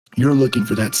you're looking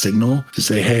for that signal to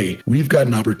say, hey, we've got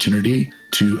an opportunity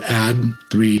to add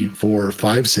 3, 4,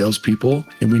 5 salespeople,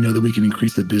 and we know that we can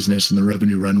increase the business and the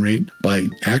revenue run rate by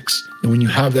X. And when you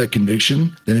have that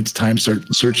conviction, then it's time to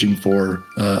start searching for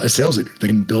a sales leader that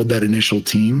can build that initial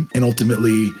team and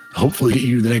ultimately, hopefully, get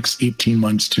you the next 18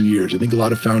 months, 2 years. I think a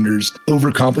lot of founders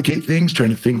overcomplicate things,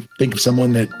 trying to think of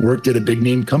someone that worked at a big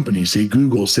name company, say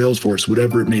Google, Salesforce,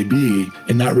 whatever it may be,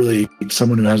 and not really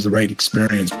someone who has the right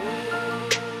experience.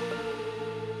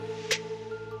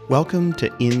 Welcome to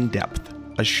In Depth,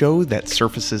 a show that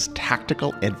surfaces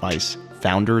tactical advice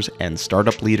founders and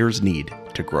startup leaders need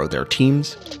to grow their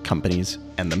teams, companies,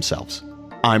 and themselves.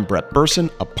 I'm Brett Burson,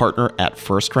 a partner at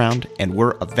First Round, and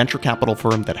we're a venture capital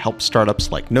firm that helps startups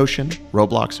like Notion,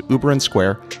 Roblox, Uber, and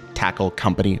Square tackle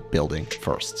company building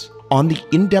firsts. On the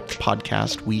In Depth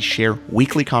podcast, we share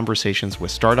weekly conversations with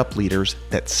startup leaders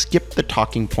that skip the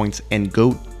talking points and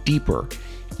go deeper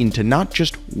into not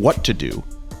just what to do,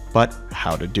 but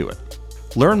how to do it.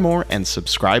 Learn more and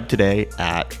subscribe today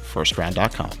at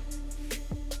firstround.com.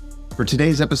 For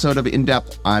today's episode of In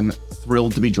Depth, I'm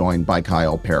thrilled to be joined by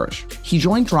Kyle Parrish. He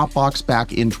joined Dropbox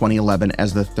back in 2011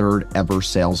 as the third ever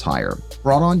sales hire,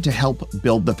 brought on to help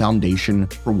build the foundation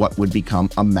for what would become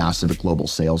a massive global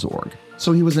sales org.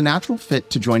 So he was a natural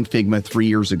fit to join Figma 3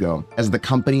 years ago as the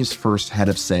company's first head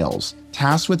of sales,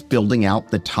 tasked with building out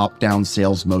the top-down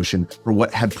sales motion for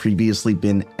what had previously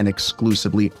been an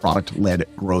exclusively product-led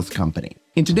growth company.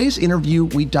 In today's interview,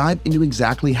 we dive into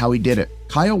exactly how he did it.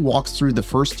 Kyle walks through the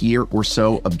first year or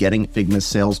so of getting Figma's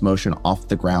sales motion off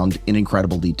the ground in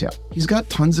incredible detail. He's got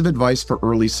tons of advice for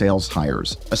early sales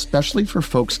hires, especially for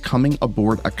folks coming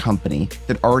aboard a company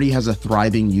that already has a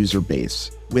thriving user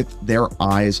base with their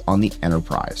eyes on the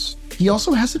enterprise. He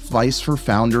also has advice for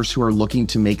founders who are looking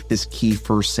to make this key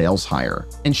first sales hire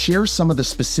and shares some of the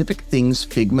specific things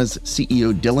Figma's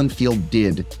CEO Dylan Field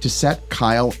did to set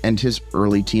Kyle and his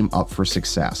early team up for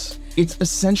success. It's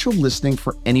essential listening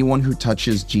for anyone who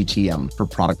touches GTM for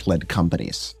product-led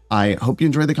companies. I hope you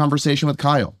enjoy the conversation with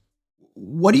Kyle.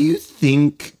 What do you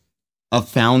think a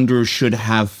founder should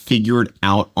have figured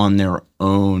out on their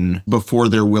own before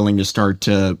they're willing to start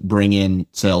to bring in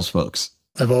sales folks?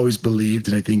 I've always believed,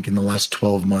 and I think in the last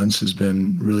 12 months has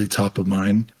been really top of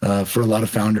mind for a lot of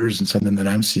founders, and something that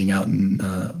I'm seeing out in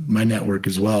my network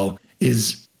as well,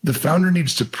 is the founder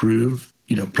needs to prove,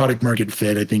 product market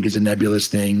fit, I think, is a nebulous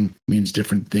thing, means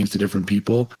different things to different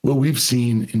people. What we've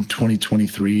seen in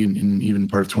 2023 and even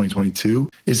part of 2022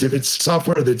 is if it's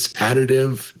software that's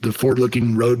additive, the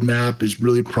forward-looking roadmap is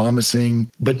really promising,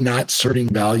 but not serving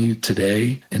value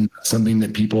today, and something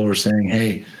that people are saying,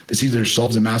 hey, this either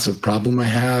solves a massive problem I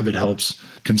have, it helps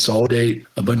consolidate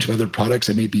a bunch of other products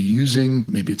I may be using,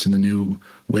 maybe it's in the new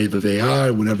wave of AI,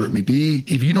 whatever it may be.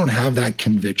 If you don't have that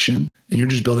conviction and you're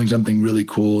just building something really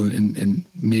cool and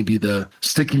maybe the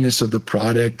stickiness of the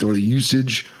product or the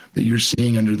usage that you're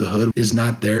seeing under the hood is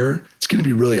not there, it's going to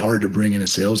be really hard to bring in a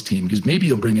sales team, because maybe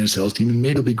you'll bring in a sales team and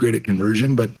maybe it'll be great at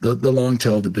conversion, but the long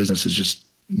tail of the business is just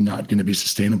not going to be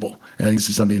sustainable. And I think this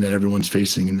is something that everyone's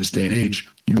facing in this day and age.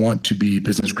 You want to be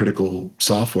business critical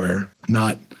software,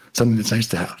 not something that's nice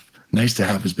to have. Nice to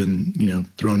have has been,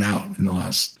 thrown out in the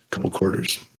last couple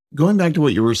quarters. Going back to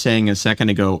what you were saying a second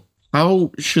ago,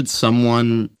 how should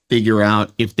someone figure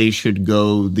out if they should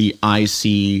go the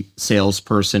IC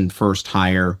salesperson first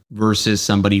hire versus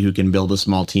somebody who can build a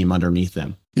small team underneath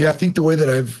them? Yeah, I think the way that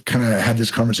I've kind of had this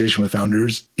conversation with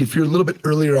founders, if you're a little bit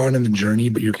earlier on in the journey,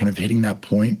 but you're kind of hitting that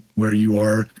point where you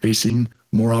are facing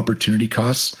more opportunity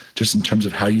costs just in terms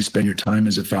of how you spend your time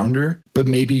as a founder, but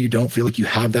maybe you don't feel like you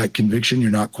have that conviction,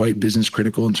 you're not quite business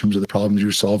critical in terms of the problems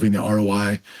you're solving, the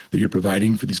ROI that you're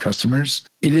providing for these customers.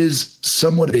 It is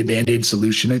somewhat of a Band-Aid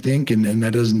solution, I think, and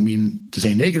that doesn't mean to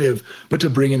say negative, but to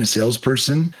bring in a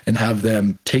salesperson and have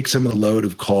them take some of the load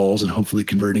of calls and hopefully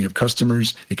converting of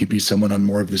customers. It could be someone on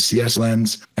more of the CS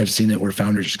lens. I've seen it where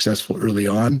founders are successful early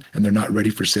on and they're not ready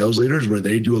for sales leaders, where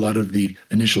they do a lot of the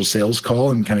initial sales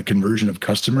call and kind of conversion of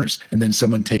customers, and then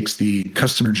someone takes the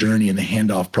customer journey and the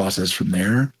handoff process from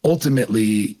there.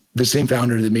 Ultimately, the same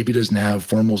founder that maybe doesn't have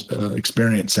formal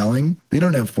experience selling, they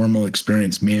don't have formal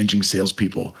experience managing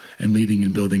salespeople and leading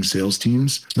and building sales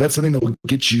teams. So that's something that will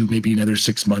get you maybe another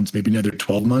 6 months, maybe another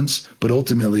 12 months. But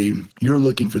ultimately, you're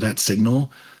looking for that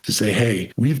signal to say,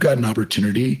 hey, we've got an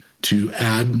opportunity to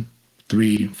add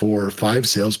 3, 4, 5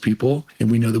 salespeople, and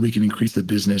we know that we can increase the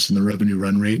business and the revenue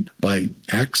run rate by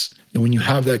X. And when you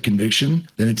have that conviction,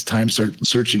 then it's time to start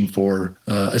searching for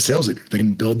a sales leader that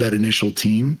can build that initial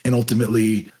team and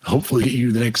ultimately, hopefully, get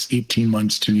you the next 18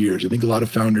 months, 2 years. I think a lot of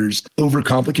founders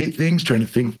overcomplicate things, trying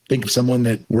to think of someone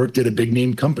that worked at a big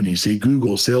name company, say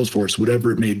Google, Salesforce,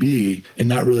 whatever it may be, and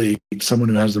not really someone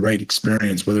who has the right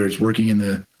experience, whether it's working in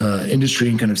the industry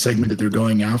and kind of segment that they're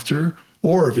going after,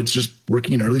 or if it's just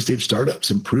working in early stage startups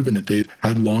and proven that they've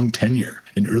had long tenure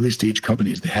in early stage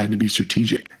companies. They had to be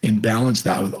strategic and balance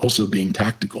that with also being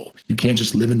tactical. You can't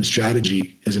just live in the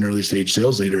strategy as an early stage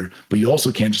sales leader, but you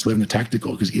also can't just live in the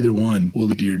tactical, because either one will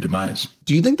lead to your demise.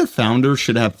 Do you think the founder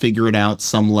should have figured out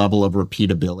some level of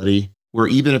repeatability, where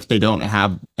even if they don't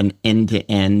have an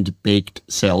end-to-end baked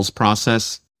sales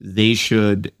process, they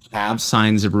should have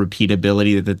signs of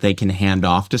repeatability that they can hand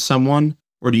off to someone?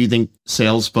 Or do you think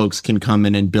sales folks can come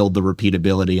in and build the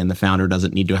repeatability and the founder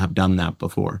doesn't need to have done that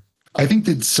before? I think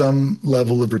that some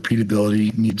level of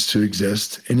repeatability needs to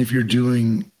exist. And if you're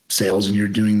doing sales and you're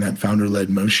doing that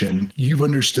founder-led motion, you've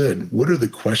understood what are the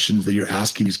questions that you're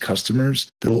asking these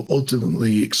customers that will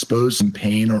ultimately expose some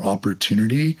pain or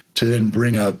opportunity to then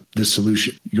bring up the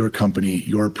solution, your company,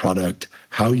 your product,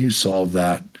 how you solve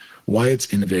that, why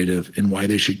it's innovative and why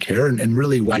they should care, and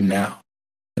really why now.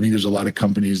 I think there's a lot of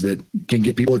companies that can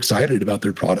get people excited about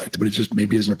their product, but it just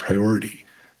maybe isn't a priority.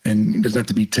 And it doesn't have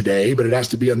to be today, but it has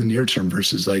to be on the near term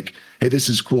versus like, hey, this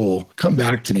is cool. Come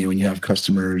back to me when you have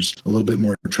customers, a little bit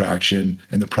more traction,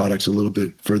 and the product's a little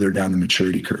bit further down the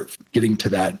maturity curve. Getting to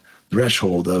that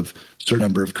threshold of certain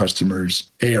number of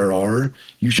customers, ARR,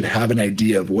 you should have an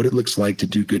idea of what it looks like to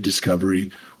do good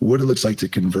discovery, what it looks like to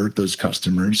convert those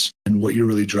customers, and what you're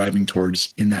really driving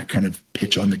towards in that kind of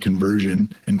pitch on the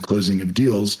conversion and closing of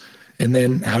deals. And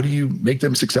then how do you make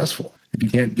them successful? If you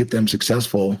can't get them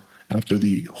successful after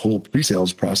the whole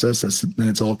pre-sales process, then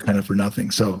it's all kind of for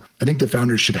nothing. So I think the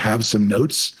founders should have some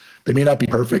notes. They may not be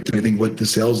perfect. And I think what the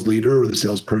sales leader or the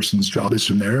salesperson's job is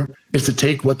from there is to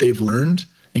take what they've learned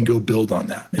and go build on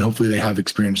that. And hopefully they have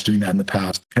experience doing that in the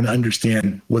past and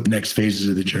understand what the next phases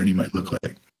of the journey might look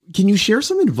like. Can you share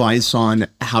some advice on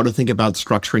how to think about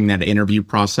structuring that interview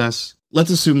process? Let's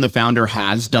assume the founder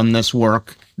has done this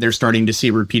work. They're starting to see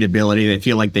repeatability. They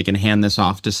feel like they can hand this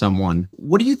off to someone.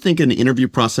 What do you think an interview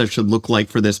process should look like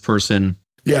for this person?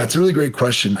 Yeah, it's a really great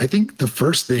question. I think the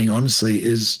first thing, honestly,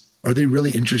 is, are they really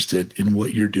interested in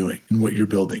what you're doing and what you're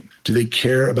building? Do they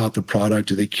care about the product?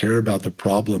 Do they care about the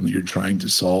problem that you're trying to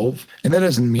solve? And that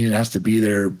doesn't mean it has to be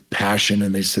their passion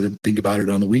and they sit and think about it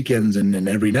on the weekends and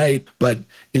every night, but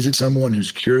is it someone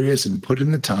who's curious and put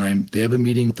in the time? They have a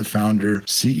meeting with the founder,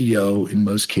 CEO in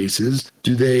most cases.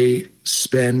 Do they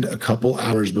spend a couple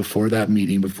hours before that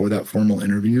meeting, before that formal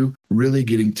interview, really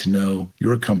getting to know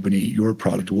your company, your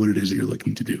product, what it is that you're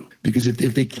looking to do? Because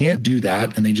if they can't do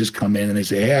that and they just come in and they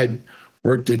say, hey, I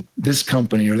worked at this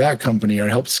company or that company or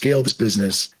helped scale this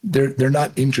business, they're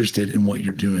not interested in what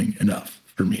you're doing enough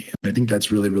for me. And I think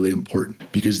that's really, really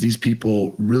important because these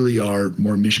people really are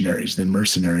more missionaries than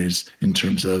mercenaries in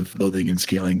terms of building and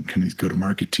scaling kind of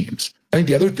go-to-market teams. I think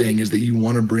the other thing is that you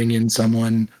want to bring in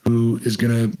someone who is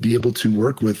going to be able to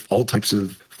work with all types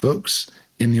of folks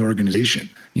in the organization.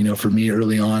 You know, for me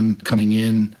early on coming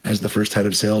in as the first head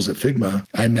of sales at Figma,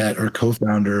 I met our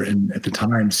co-founder and at the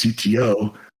time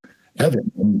CTO,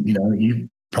 Evan. And, you know, he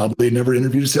probably had never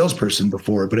interviewed a salesperson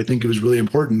before, but I think it was really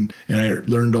important. And I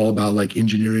learned all about like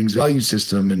engineering's value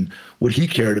system and what he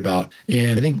cared about.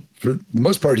 And I think for the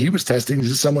most part, he was testing, is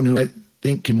this someone who I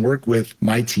think can work with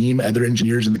my team, other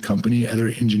engineers in the company, other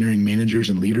engineering managers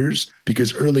and leaders?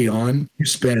 Because early on, you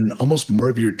spend almost more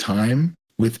of your time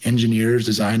with engineers,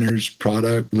 designers,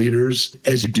 product leaders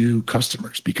as you do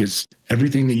customers, because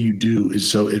everything that you do is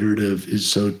so iterative, is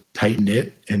so tight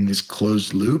knit and this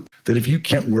closed loop that if you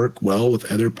can't work well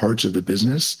with other parts of the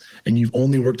business and you've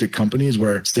only worked at companies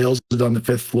where sales is on the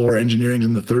 5th floor, engineering is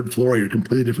on the 3rd floor, you're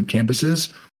completely different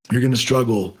campuses, you're going to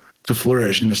struggle to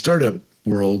flourish in a startup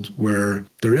world where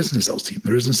there isn't a sales team,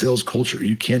 there isn't a sales culture.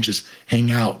 You can't just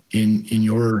hang out in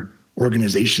your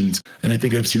organizations. And I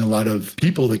think I've seen a lot of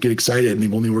people that get excited and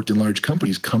they've only worked in large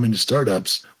companies come into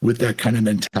startups with that kind of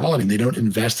mentality. And they don't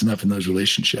invest enough in those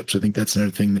relationships. I think that's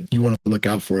another thing that you want to look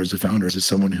out for as a founder, as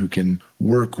someone who can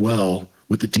work well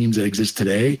with the teams that exist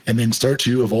today and then start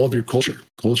to evolve your culture.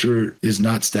 Culture is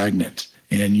not stagnant,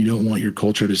 and you don't want your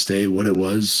culture to stay what it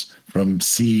was from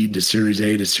seed to Series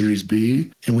A to Series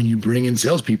B. And when you bring in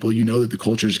salespeople, you know that the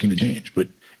culture is going to change, but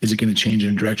is it going to change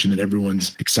in a direction that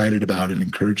everyone's excited about and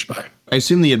encouraged by? I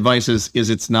assume the advice is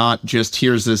it's not just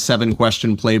here's a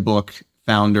 7-question playbook,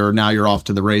 founder, now you're off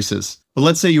to the races. But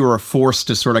let's say you were forced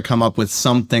to sort of come up with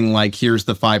something like, here's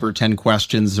the 5 or 10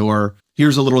 questions, or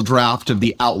here's a little draft of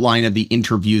the outline of the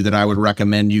interview that I would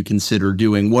recommend you consider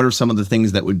doing. What are some of the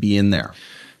things that would be in there?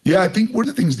 Yeah, I think one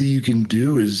of the things that you can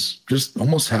do is just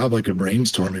almost have like a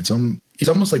brainstorm. It's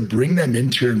almost like bring them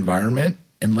into your environment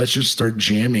and let's just start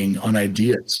jamming on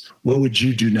ideas. What would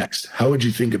you do next? How would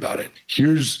you think about it?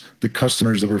 Here's the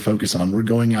customers that we're focused on. We're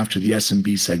going after the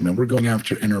SMB segment. We're going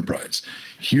after enterprise.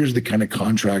 Here's the kind of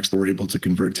contracts that we're able to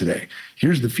convert today.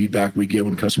 Here's the feedback we get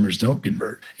when customers don't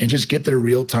convert, and just get their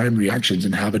real-time reactions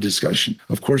and have a discussion.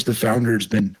 Of course, the founder's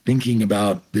been thinking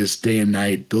about this day and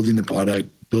night, building the product,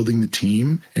 building the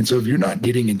team. And so if you're not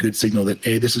getting a good signal that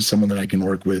A, this is someone that I can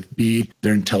work with, B,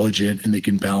 they're intelligent and they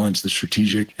can balance the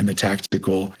strategic and the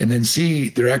tactical, and then C,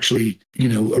 they're actually,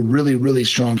 a really, really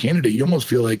strong candidate, you almost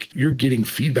feel like you're getting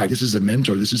feedback. This is a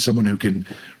mentor. This is someone who can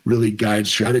really guide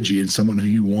strategy and someone who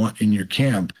you want in your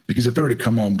camp. Because if they were to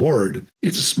come on board,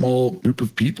 it's a small group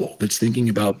of people that's thinking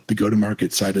about the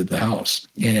go-to-market side of the house.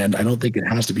 And I don't think it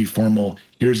has to be formal.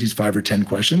 Here's these 5 or 10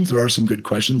 questions. There are some good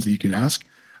questions that you can ask.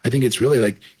 I think it's really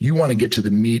like you want to get to the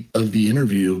meat of the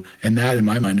interview. And that, in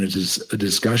my mind, is a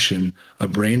discussion, a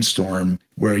brainstorm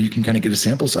where you can kind of get a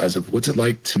sample size of what's it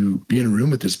like to be in a room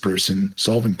with this person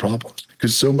solving problems.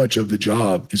 Because so much of the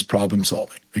job is problem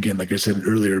solving. Again, like I said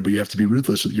earlier, but you have to be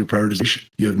ruthless with your prioritization.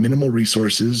 You have minimal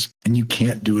resources and you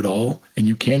can't do it all. And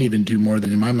you can't even do more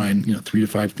than, in my mind, 3 to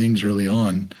 5 things early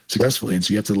on successfully. And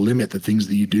so you have to limit the things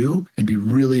that you do and be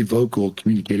really vocal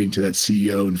communicating to that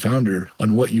CEO and founder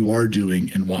on what you are doing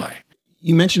and why.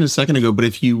 You mentioned a second ago, but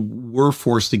if you were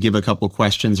forced to give a couple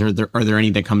questions, are there any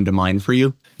that come to mind for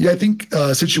you? Yeah, I think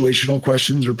situational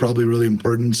questions are probably really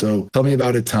important. So tell me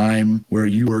about a time where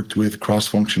you worked with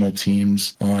cross-functional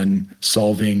teams on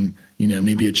solving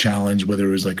maybe a challenge, whether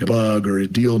it was like a bug or a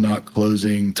deal not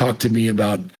closing. Talk to me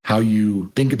about how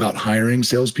you think about hiring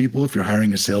salespeople if you're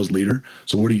hiring a sales leader.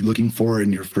 So what are you looking for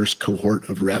in your first cohort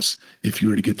of reps if you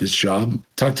were to get this job?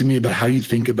 Talk to me about how you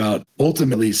think about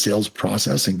ultimately sales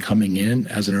process and coming in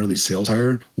as an early sales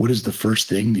hire. What is the first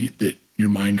thing that your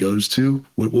mind goes to?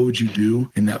 What would you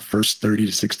do in that first 30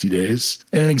 to 60 days?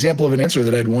 And an example of an answer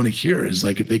that I'd want to hear is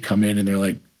like if they come in and they're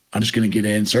like, I'm just going to get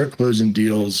in, start closing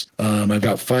deals. I've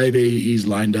got 5 AEs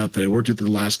lined up that I worked with at the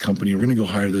last company. We're going to go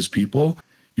hire those people.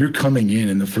 You're coming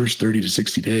in the first 30 to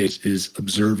 60 days is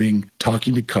observing,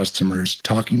 talking to customers,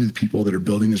 talking to the people that are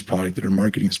building this product, that are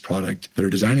marketing this product, that are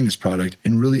designing this product,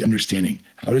 and really understanding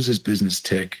how does this business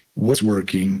tick, what's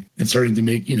working, and starting to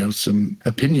make, some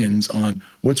opinions on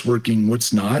what's working,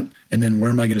 what's not, and then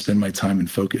where am I going to spend my time and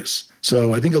focus.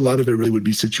 So I think a lot of it really would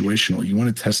be situational. You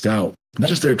want to test out not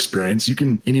just their experience.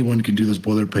 Anyone can do those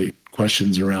boilerplate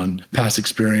questions around past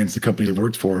experience, the company they've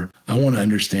worked for. I want to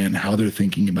understand how they're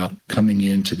thinking about coming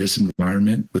into this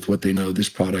environment with what they know, this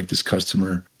product, this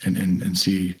customer, and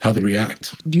see how they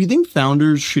react. Do you think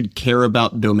founders should care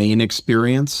about domain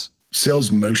experience?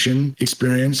 Sales motion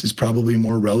experience is probably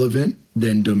more relevant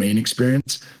than domain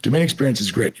experience. Domain experience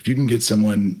is great. If you can get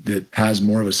someone that has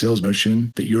more of a sales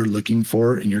motion that you're looking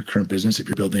for in your current business, if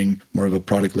you're building more of a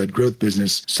product-led growth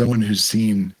business, someone who's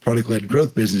seen product-led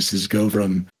growth businesses go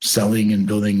from selling and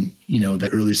building, that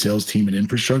early sales team and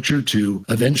infrastructure to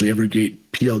eventually every great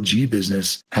PLG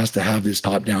business has to have this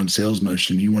top-down sales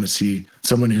motion. You want to see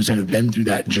someone who's kind of been through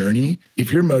that journey.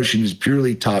 If your motion is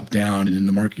purely top-down and in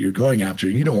the market you're going after,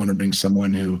 you don't want to bring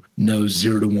someone who knows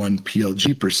 0 to 1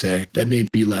 PLG per se. That may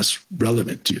be less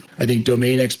relevant to you. I think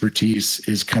domain expertise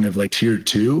is kind of like tier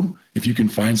 2. If you can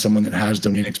find someone that has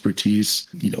domain expertise,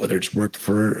 whether it's worked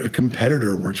for a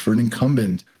competitor, worked for an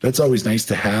incumbent, that's always nice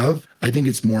to have. I think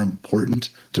it's more important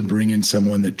to bring in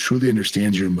someone that truly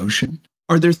understands your emotion.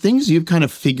 Are there things you've kind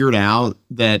of figured out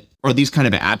that are these kind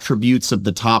of attributes of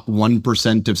the top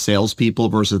 1% of salespeople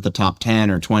versus the top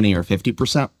 10 or 20 or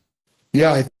 50%?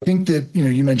 Yeah, I think that,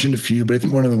 you mentioned a few, but I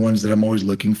think one of the ones that I'm always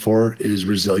looking for is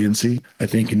resiliency. I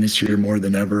think in this year more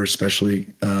than ever, especially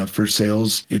for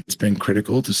sales, it's been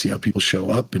critical to see how people show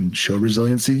up and show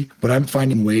resiliency. But I'm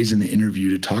finding ways in the interview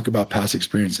to talk about past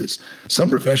experiences, some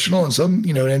professional and some,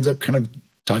 it ends up kind of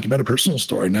talking about a personal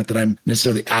story. Not that I'm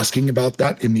necessarily asking about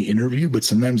that in the interview, but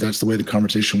sometimes that's the way the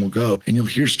conversation will go. And you'll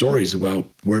hear stories about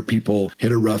where people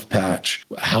hit a rough patch,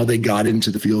 how they got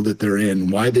into the field that they're in,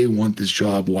 why they want this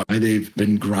job, why they've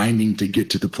been grinding to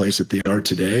get to the place that they are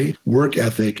today. Work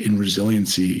ethic and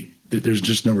resiliency there's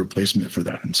just no replacement for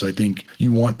that. And so I think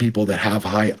you want people that have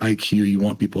high IQ, you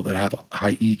want people that have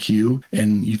high EQ,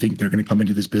 and you think they're going to come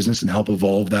into this business and help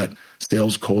evolve that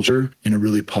sales culture in a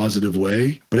really positive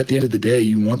way. But at the end of the day,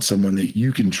 you want someone that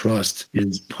you can trust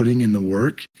is putting in the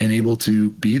work and able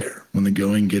to be there when the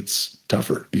going gets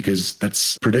tougher, because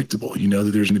that's predictable. You know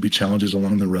that there's going to be challenges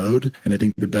along the road. And I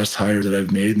think the best hires that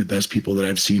I've made and the best people that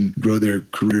I've seen grow their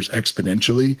careers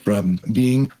exponentially from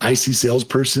being IC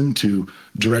salesperson to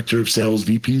director of sales,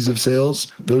 VPs of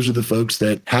sales, those are the folks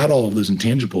that had all of those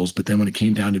intangibles. But then when it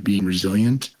came down to being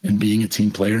resilient and being a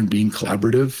team player and being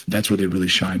collaborative, that's where they really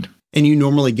shined. And you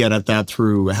normally get at that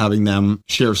through having them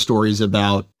share stories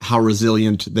about how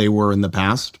resilient they were in the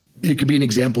past. It could be an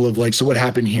example of like, so what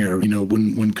happened here? You know,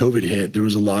 when COVID hit, there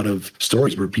was a lot of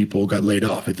stories where people got laid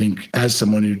off. I think as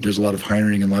someone who does a lot of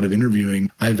hiring and a lot of interviewing,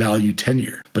 I value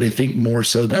tenure. But I think more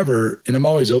so than ever, and I'm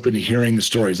always open to hearing the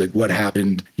stories, like what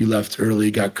happened, you left early,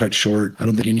 got cut short. I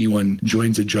don't think anyone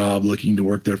joins a job looking to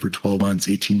work there for 12 months,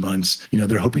 18 months. You know,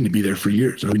 they're hoping to be there for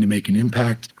years. They're hoping to make an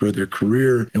impact, grow their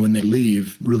career. And when they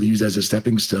leave, really use as a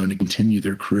stepping stone to continue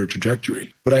their career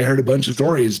trajectory. But I heard a bunch of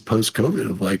stories post-COVID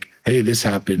of like, hey, this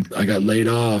happened. I got laid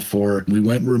off, or we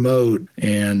went remote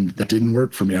and that didn't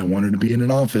work for me. I wanted to be in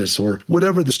an office, or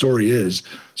whatever the story is.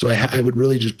 So I would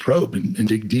really just probe and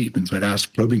dig deep. And so I'd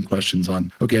ask probing questions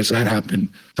on, okay, so that happened.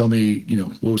 Tell me, you know,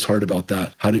 what was hard about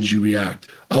that? How did you react?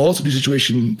 I'll also do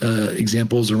situation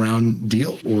examples around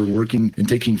deal or working and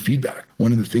taking feedback.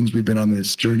 One of the things we've been on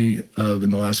this journey of in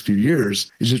the last few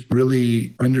years is just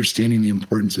really understanding the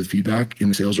importance of feedback in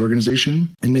the sales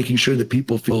organization and making sure that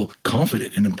people feel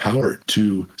confident and empowered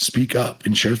to speak up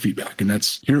and share feedback. And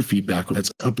that's your feedback.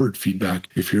 That's upward feedback.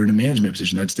 If you're in a management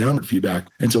position, that's downward feedback.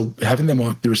 And so having them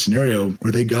walk through a scenario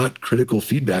where they got critical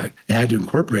feedback and had to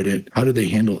incorporate it, how did they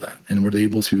handle that? And were they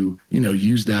able to, you know,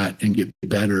 use that and get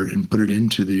better and put it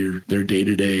into their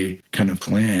day-to-day kind of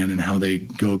plan and how they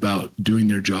go about doing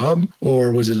their job?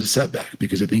 Or was it a setback?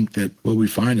 Because I think that what we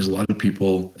find is a lot of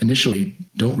people initially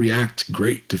don't react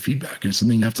great to feedback. And it's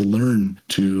something you have to learn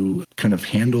to kind of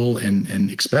handle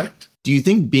and expect. Do you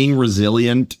think being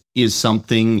resilient is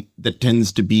something that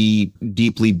tends to be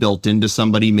deeply built into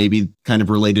somebody, maybe kind of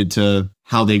related to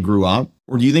how they grew up?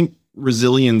 Or do you think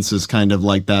resilience is kind of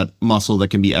like that muscle that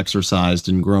can be exercised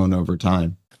and grown over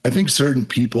time? I think certain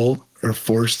people are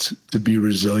forced to be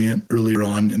resilient earlier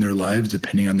on in their lives,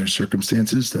 depending on their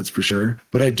circumstances, that's for sure.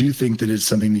 But I do think that it's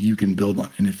something that you can build on.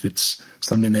 And if it's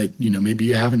something that, you know, maybe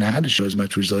you haven't had to show as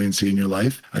much resiliency in your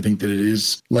life, I think that it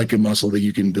is like a muscle that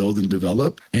you can build and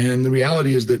develop. And the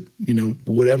reality is that, you know,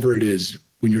 whatever it is,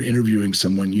 when you're interviewing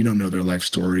someone, you don't know their life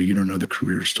story, you don't know the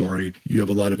career story. You have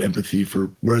a lot of empathy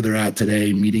for where they're at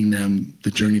today, meeting them,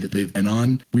 the journey that they've been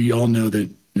on. We all know that,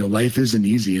 you know, life isn't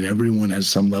easy and everyone has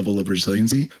some level of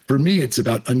resiliency. For me, it's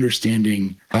about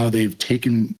understanding how they've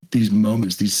taken these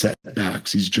moments, these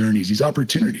setbacks, these journeys, these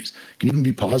opportunities, can even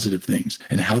be positive things,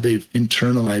 and how they've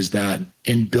internalized that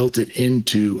and built it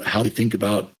into how they think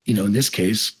about, you know, in this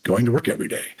case, going to work every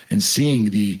day and seeing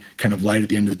the kind of light at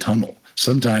the end of the tunnel.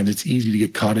 Sometimes it's easy to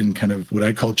get caught in kind of what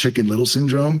I call Chicken Little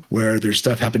syndrome, where there's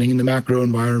stuff happening in the macro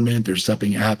environment, there's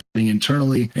something happening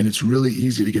internally, and it's really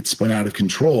easy to get spun out of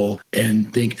control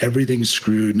and think everything's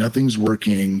screwed, nothing's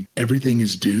working, everything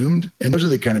is doomed. And those are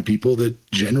the kind of people that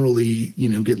generally, you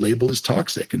know, get labeled as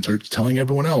toxic and start telling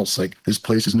everyone else, like, this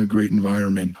place isn't a great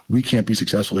environment. We can't be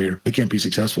successful here. I can't be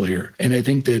successful here. And I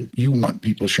think that you want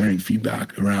people sharing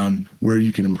feedback around where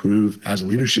you can improve as a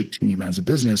leadership team, as a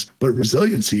business. But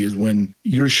resiliency is when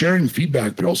you're sharing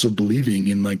feedback, but also believing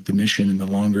in like the mission and the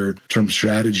longer term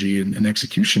strategy and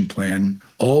execution plan.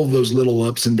 All those little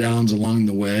ups and downs along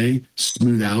the way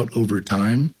smooth out over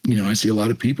time. You know, I see a lot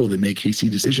of people that make hasty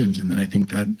decisions, and then I think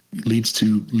that leads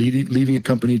to leaving a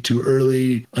company too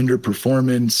early,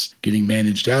 underperformance, getting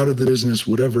managed out of the business,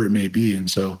 whatever it may be. And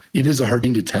so it is a hard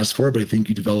thing to test for, but I think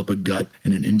you develop a gut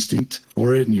and an instinct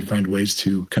for it, and you find ways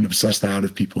to kind of suss that out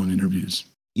of people in interviews.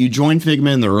 You joined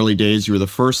Figma in the early days. You were the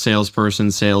first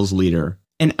salesperson, sales leader.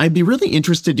 And I'd be really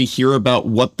interested to hear about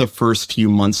what the first few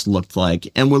months looked like,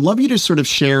 and would love you to sort of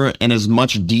share in as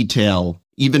much detail,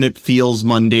 even if it feels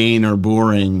mundane or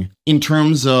boring, in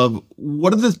terms of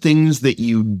what are the things that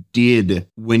you did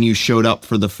when you showed up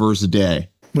for the first day?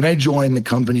 When I joined the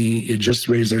company, it just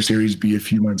raised their Series B a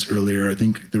few months earlier. I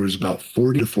think there was about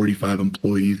 40 to 45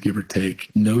 employees, give or take.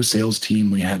 No sales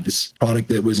team. We had this product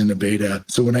that was in a beta.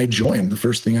 So when I joined, the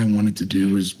first thing I wanted to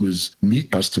do was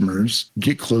meet customers,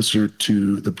 get closer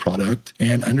to the product,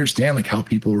 and understand like how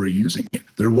people were using it.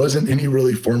 There wasn't any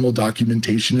really formal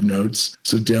documentation of notes.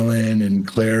 So Dylan and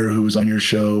Claire, who was on your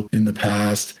show in the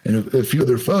past, and a few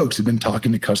other folks have been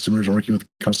talking to customers and working with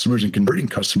customers and converting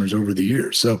customers over the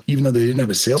years. So even though they didn't have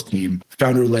a sales team,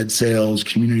 founder-led sales,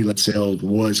 community-led sales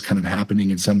was kind of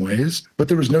happening in some ways, but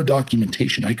there was no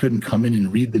documentation. I couldn't come in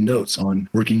and read the notes on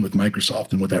working with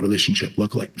Microsoft and what that relationship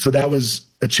looked like. So that was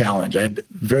a challenge. I had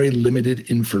very limited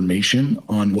information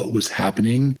on what was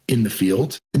happening in the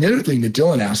field. And the other thing that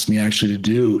Dylan asked me actually to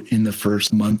do in the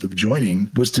first month of joining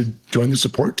was to join the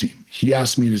support team. He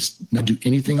asked me to not do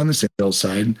anything on the sales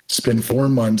side, spend 4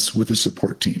 months with the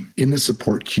support team in the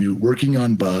support queue, working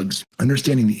on bugs,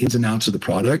 understanding the ins and outs of the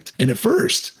product. And at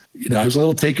first, I was a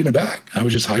little taken aback. I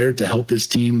was just hired to help this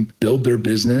team build their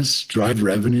business, drive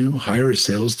revenue, hire a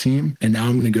sales team. And now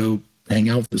I'm going to go hang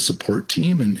out with the support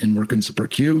team and work in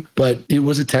support queue. But it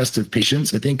was a test of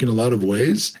patience, I think, in a lot of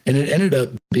ways. And it ended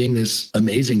up being this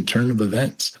amazing turn of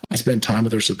events. I spent time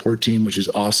with our support team, which is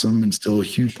awesome and still a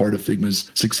huge part of Figma's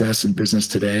success in business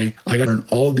today. I got to learn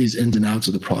all these ins and outs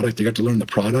of the product. I got to learn the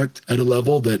product at a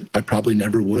level that I probably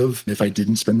never would have if I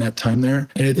didn't spend that time there.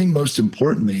 And I think most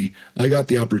importantly, I got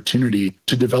the opportunity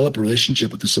to develop a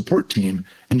relationship with the support team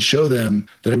and show them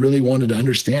that I really wanted to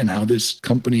understand how this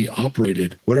company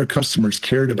operated, what our customers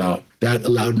cared about. That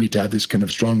allowed me to have this kind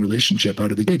of strong relationship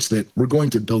out of the gates that we're going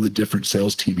to build a different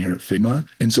sales team here at Figma.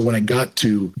 And so when I got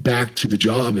back to the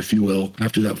job, if you will,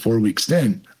 after that 4-week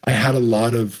stint, I had a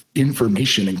lot of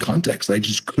information and context that I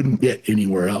just couldn't get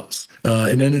anywhere else.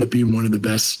 It ended up being one of the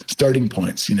best starting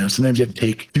points. Sometimes you have to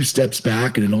take 2 steps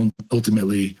back and it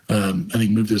ultimately, I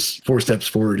think, moved us 4 steps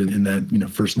forward in that,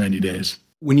 first 90 days.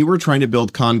 When you were trying to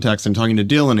build context and talking to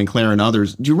Dylan and Claire and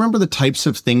others, do you remember the types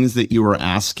of things that you were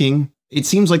asking? It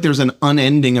seems like there's an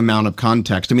unending amount of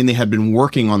context. I mean, they had been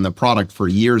working on the product for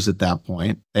years at that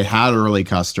point. They had early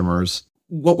customers.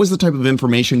 What was the type of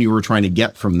information you were trying to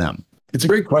get from them? It's a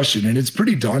great question, and it's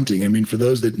pretty daunting. I mean, for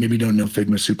those that maybe don't know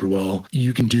Figma super well,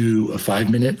 you can do a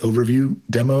 5-minute overview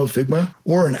demo of Figma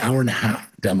or an 1.5-hour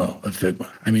demo of Figma.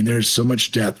 I mean, there's so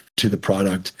much depth to the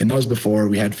product. And that was before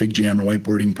we had FigJam, or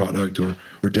whiteboarding product, or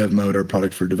Dev Mode, our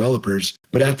product for developers.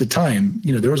 But at the time,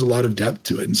 there was a lot of depth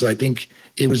to it. And so I think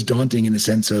it was daunting in the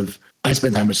sense of I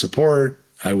spent time with support.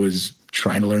 I was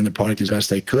trying to learn the product as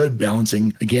best I could,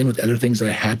 balancing, again, with other things that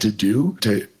I had to do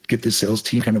to get the sales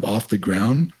team kind of off the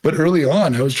ground. But early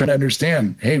on, I was trying to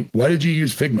understand, hey, why did you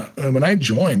use Figma? And when I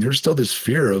joined, there's still this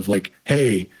fear of like,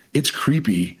 hey, it's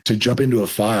creepy to jump into a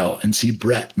file and see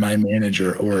Brett, my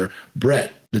manager, or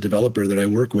Brett, the developer that I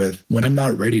work with, when I'm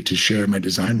not ready to share my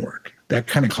design work. That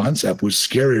kind of concept was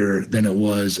scarier than it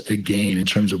was a gain in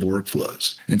terms of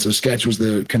workflows. And so Sketch was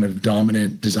the kind of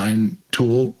dominant design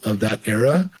tool of that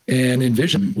era. And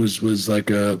InVision was like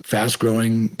a fast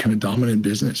growing kind of dominant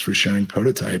business for sharing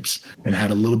prototypes and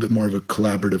had a little bit more of a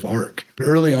collaborative arc. But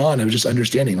early on, I was just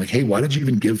understanding like, hey, why did you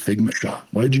even give Figma a shot?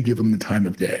 Why did you give them the time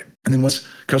of day? And then once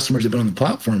customers have been on the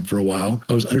platform for a while,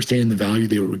 I was understanding the value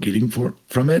they were getting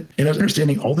from it. And I was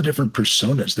understanding all the different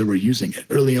personas that were using it.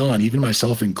 Early on, even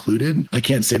myself included, I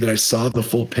can't say that I saw the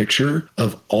full picture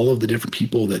of all of the different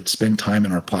people that spend time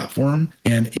in our platform.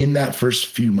 And in that first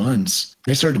few months,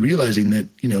 I started realizing that,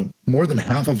 more than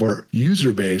half of our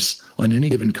user base on any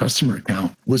given customer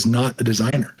account was not a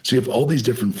designer. So you have all these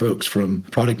different folks, from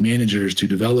product managers to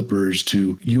developers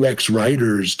to UX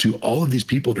writers to all of these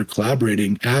people that are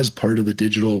collaborating as part of the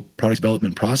digital product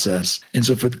development process. And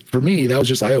so for me, that was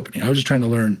just eye-opening. I was just trying to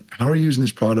learn, how are you using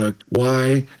this product?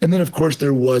 Why? And then, of course,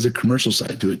 there was a commercial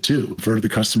side to it too, for the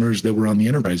customers that were on the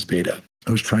enterprise beta.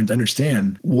 I was trying to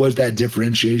understand, was that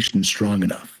differentiation strong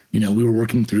enough? We were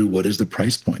working through what is the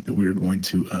price point that we were going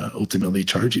to ultimately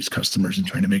charge these customers, and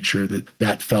trying to make sure that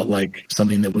that felt like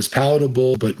something that was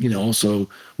palatable, but also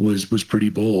was pretty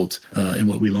bold in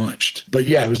what we launched. But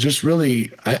yeah, it was just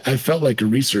really, I felt like a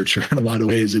researcher in a lot of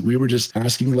ways. That we were just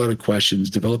asking a lot of questions,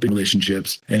 developing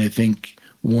relationships, and I think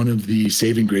one of the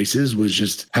saving graces was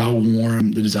just how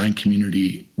warm the design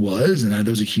community was. And that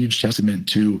was a huge testament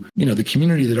to, the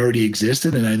community that already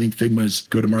existed. And I think Figma's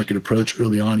go-to-market approach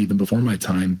early on, even before my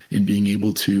time, in being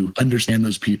able to understand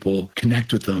those people,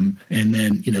 connect with them, and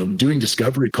then, doing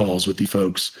discovery calls with the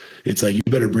folks. It's like, you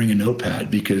better bring a notepad,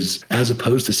 because as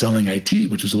opposed to selling IT,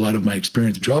 which was a lot of my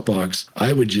experience at Dropbox,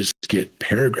 I would just to get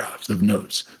paragraphs of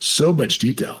notes, so much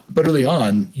detail. But early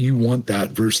on, you want that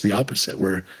versus the opposite,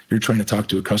 where you're trying to talk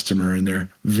to a customer and they're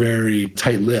very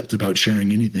tight-lipped about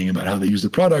sharing anything about how they use the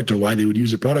product or why they would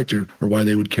use the product or why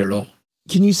they would care at all.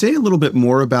 Can you say a little bit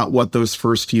more about what those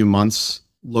first few months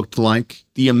looked like?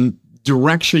 The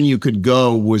direction you could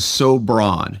go was so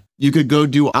broad. You could go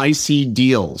do IC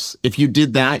deals. If you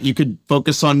did that, you could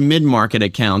focus on mid-market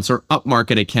accounts or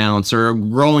upmarket accounts or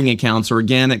growing accounts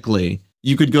organically.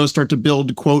 You could go start to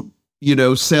build, quote,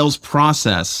 sales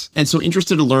process. And so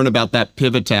interested to learn about that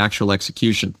pivot to actual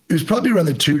execution. It was probably around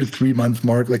the 2 to 3 month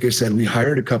mark. Like I said, we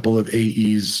hired a couple of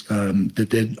AEs that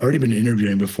they'd already been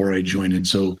interviewing before I joined. And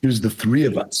so it was the three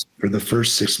of us for the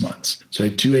first 6 months. So I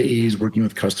had 2 AEs working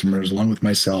with customers along with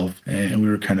myself, and we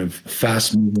were kind of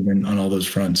fast moving on all those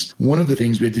fronts. One of the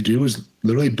things we had to do was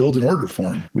literally build an order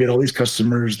form. We had all these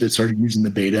customers that started using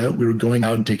the beta. We were going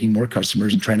out and taking more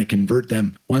customers and trying to convert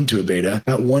them onto a beta.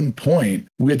 At one point,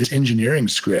 we had this engineering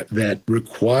script that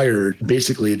required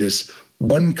basically this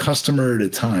one customer at a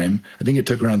time. I think it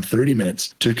took around 30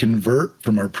 minutes to convert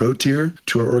from our pro tier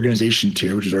to our organization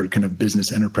tier, which is our kind of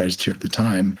business enterprise tier at the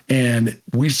time. And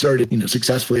we started,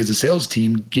 successfully as a sales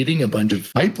team getting a bunch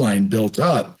of pipeline built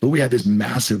up, but we had this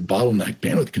massive bottleneck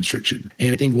bandwidth constriction.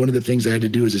 And I think one of the things I had to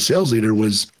do as a sales leader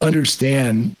was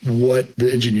understand what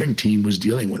the engineering team was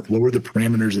dealing with. What were the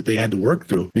parameters that they had to work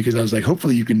through? Because I was like,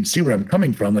 hopefully you can see where I'm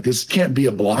coming from. Like, this can't be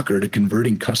a blocker to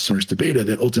converting customers to beta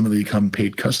that ultimately become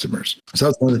paid customers. So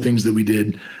that's one of the things that we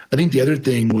did. I think the other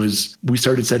thing was we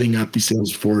started setting up the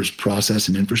Salesforce process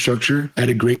and infrastructure. I had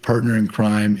a great partner in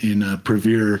crime in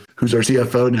Parrish, who's our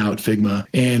CFO now at Figma.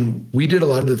 And we did a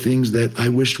lot of the things that I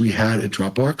wished we had at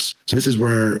Dropbox. So this is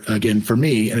where, again, for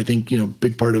me, and I think,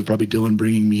 big part of probably Dylan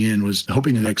bringing me in was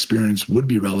hoping that experience would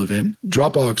be relevant.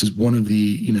 Dropbox is one of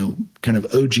the, kind of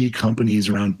OG companies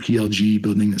around PLG,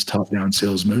 building this top-down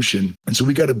sales motion. And so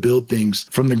we got to build things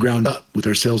from the ground up with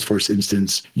our Salesforce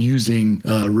instance using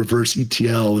reverse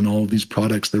ETL and all of these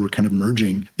products that were kind of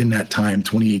merging in that time,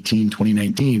 2018,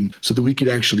 2019, so that we could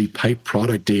actually pipe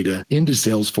product data into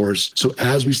Salesforce. So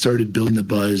as we started building the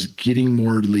buzz, getting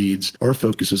more leads, our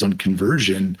focus was on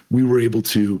conversion. We were able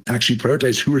to actually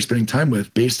prioritize who we're spending time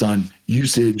with based on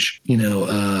usage,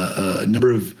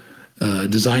 number of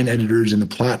design editors in the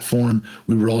platform.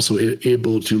 We were also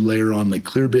able to layer on like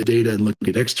Clearbit data and look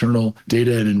at external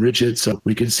data and enrich it. So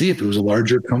we could see if it was a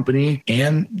larger company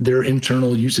and their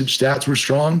internal usage stats were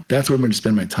strong. That's where I'm going to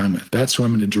spend my time with. That's who I'm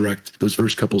going to direct those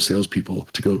first couple salespeople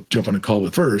to go jump on a call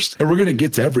with first. And we're going to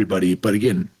get to everybody. But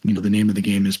again, the name of the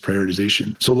game is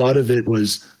prioritization. So a lot of it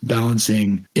was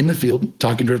balancing in the field,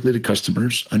 talking directly to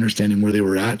customers, understanding where they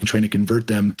were at and trying to convert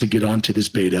them to get onto this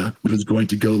beta, which was going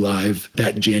to go live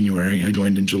that January. I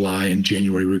joined in July. In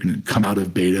January, we were going to come out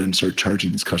of beta and start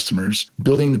charging these customers,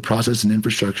 building the process and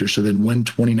infrastructure so that when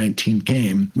 2019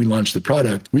 came, we launched the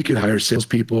product, we could hire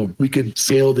salespeople, we could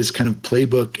scale this kind of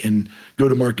playbook and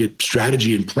go-to-market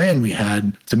strategy and plan we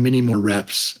had to many more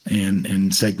reps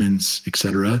and segments, et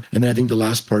cetera. And then I think the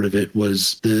last part of it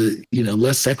was the,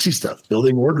 less sexy stuff,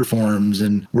 building order forms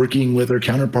and working with our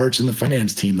counterparts in the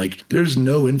finance team. Like, there's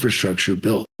no infrastructure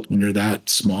built when you're that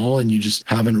small and you just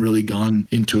haven't really gone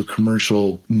into a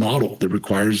commercial model that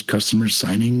requires customers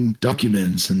signing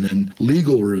documents and then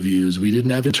legal reviews. We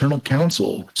didn't have internal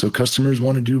counsel. So customers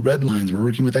want to do red lines. We're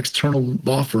working with external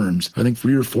law firms, I think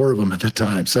 3 or 4 of them at the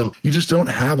time. So you just don't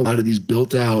have a lot of these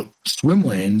built out swim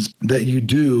lanes that you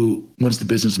do once the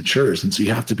business matures. And so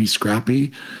you have to be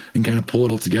scrappy and kind of pull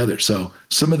it all together. So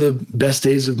some of the best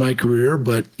days of my career,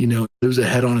 but it was a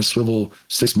head on a swivel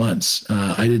 6 months.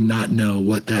 I did not know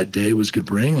what that day was going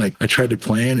to bring. Like, I tried to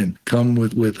plan and come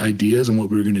with ideas on what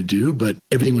we were going to do, but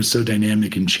everything was so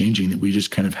dynamic and changing that we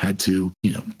just kind of had to,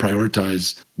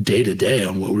 prioritize day to day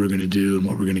on what we were going to do and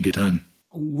what we're going to get done.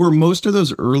 Were most of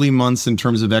those early months in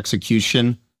terms of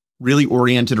execution really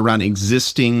oriented around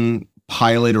existing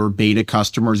pilot or beta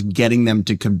customers, getting them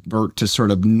to convert to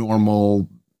sort of normal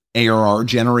ARR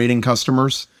generating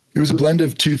customers? It was a blend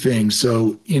of 2 things.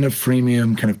 So in a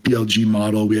freemium kind of PLG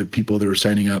model, we had people that were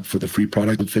signing up for the free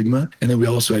product with Figma. And then we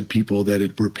also had people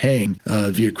that were paying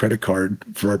via credit card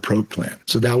for our pro plan.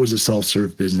 So that was a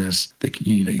self-serve business that,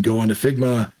 you go onto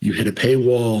Figma, you hit a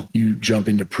paywall, you jump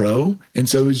into pro. And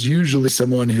so it was usually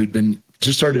someone who'd been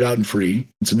just started out in free.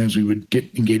 And sometimes we would get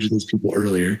engaged with those people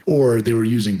earlier, or they were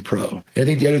using pro. And I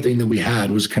think the other thing that we had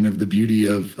was kind of the beauty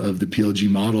of the PLG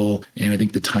model. And I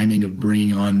think the timing of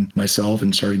bringing on myself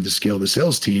and starting to scale the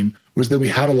sales team was that we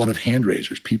had a lot of hand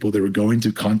raisers, people that were going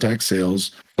to contact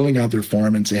sales, filling out their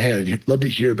form and say, hey, I'd love to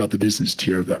hear about the business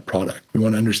tier of that product. We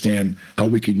want to understand how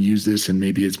we can use this, and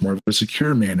maybe it's more of a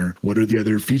secure manner. What are the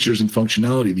other features and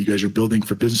functionality that you guys are building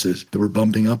for businesses that we're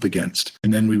bumping up against?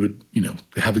 And then we would,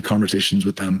 have the conversations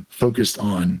with them focused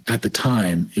on, at the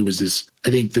time, it was this,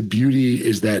 I think the beauty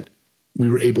is that we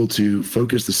were able to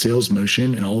focus the sales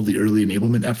motion and all of the early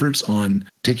enablement efforts on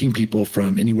taking people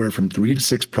from anywhere from 3 to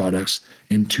 6 products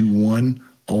into one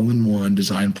all-in-one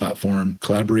design platform,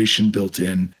 collaboration built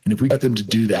in. And if we got them to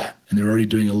do that, and they're already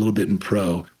doing a little bit in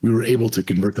pro, we were able to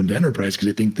convert them to enterprise, because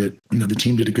I think that the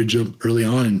team did a good job early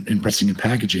on in pricing and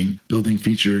packaging, building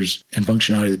features and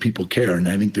functionality that people care. And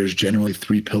I think there's generally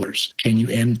 3 pillars. Can you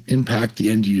impact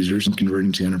the end users and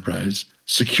converting to enterprise?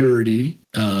 Security,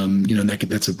 and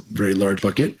that's a very large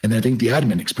bucket. And then I think the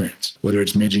admin experience, whether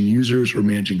it's managing users or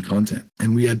managing content.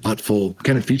 And we had thoughtful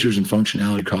kind of features and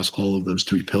functionality across all of those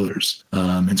 3 pillars.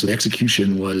 And so the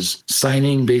execution was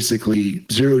signing basically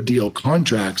 0 deal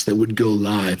contracts that would go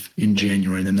live in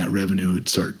January, and then that revenue would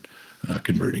start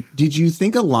converting. Did you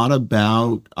think a lot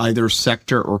about either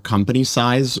sector or company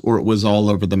size, or it was all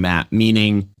over the map?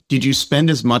 Meaning, did you spend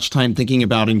as much time thinking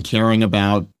about and caring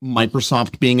about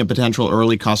Microsoft being a potential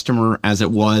early customer as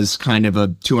it was kind of a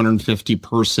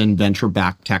 250-person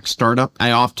venture-backed tech startup?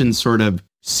 I often sort of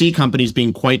see companies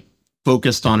being quite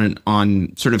focused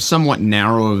on sort of somewhat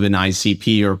narrow of an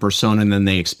ICP or persona, and then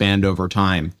they expand over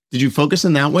time. Did you focus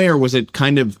in that way, or was it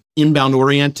kind of inbound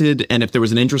oriented? And if there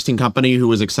was an interesting company who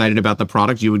was excited about the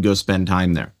product, you would go spend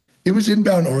time there? It was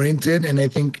inbound oriented. And I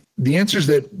think the answer is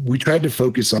that we tried to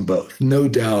focus on both. No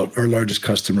doubt our largest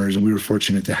customers, and we were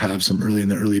fortunate to have some early in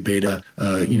the early beta,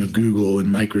 Google and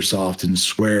Microsoft and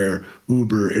Square,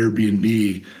 Uber,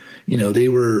 Airbnb, they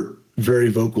were very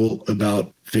vocal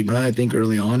about Figma, I think,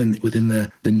 early on, and within the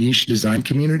niche design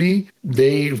community.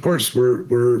 They, of course,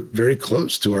 were very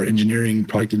close to our engineering,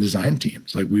 product, and design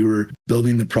teams. Like, we were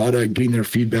building the product, getting their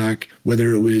feedback,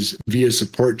 whether it was via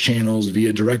support channels,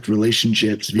 via direct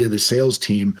relationships, via the sales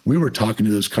team. We were talking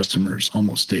to those customers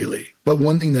almost daily. But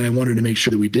one thing that I wanted to make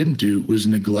sure that we didn't do was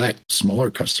neglect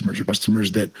smaller customers, or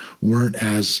customers that weren't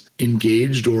as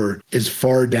engaged or as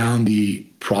far down the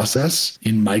process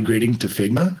in migrating to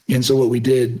Figma. And so what we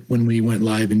did when we went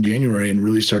live in January and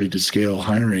really started to scale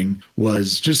hiring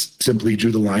was just simply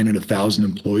drew the line at 1,000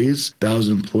 employees.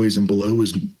 1,000 employees and below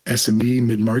was SMB,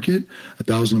 mid-market.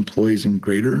 1,000 employees and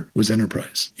greater was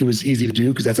enterprise. It was easy to do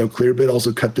because that's how Clearbit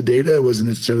also cut the data. It wasn't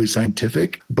necessarily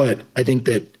scientific, but I think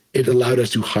that it allowed us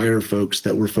to hire folks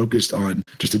that were focused on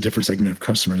just a different segment of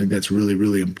customers. I think that's really,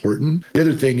 really important. The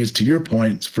other thing is, to your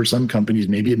point, for some companies,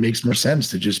 maybe it makes more sense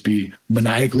to just be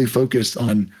maniacally focused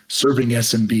on serving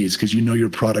SMBs, because your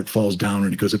product falls down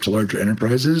and it goes up to larger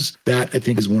enterprises. That, I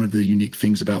think, is one of the unique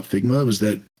things about Figma, was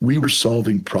that we were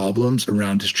solving problems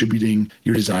around distributing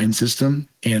your design system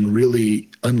and really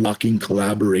unlocking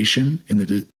collaboration in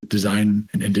the design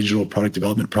and digital product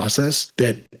development process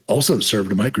that also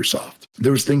served Microsoft.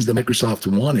 There was things that Microsoft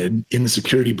wanted in the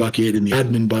security bucket, in the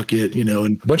admin bucket, and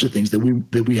a bunch of things that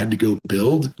we had to go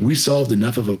build. We solved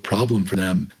enough of a problem for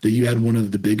them that you had one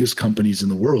of the biggest companies in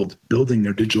the world building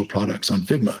their digital products on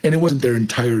Figma. And it wasn't their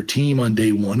entire team on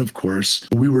day one, of course.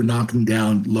 We were knocking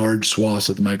down large swaths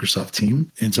of the Microsoft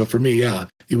team. And so for me,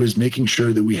 it was making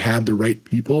sure that we had the right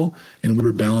people, and we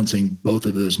were balancing both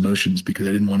of those motions, because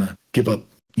I didn't want to give up,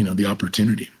 the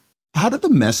opportunity. How did the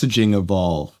messaging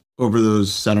evolve over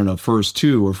those, first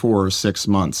 2 or 4 or 6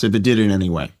 months, if it did in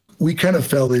any way? We kind of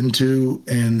fell into,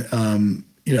 and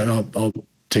I'll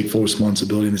take full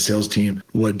responsibility in the sales team,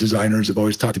 what designers have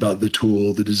always talked about,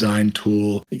 the design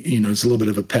tool. It's a little bit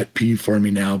of a pet peeve for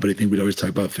me now, but I think we'd always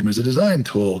talk about Figma as a design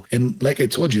tool. And like I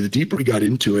told you, the deeper we got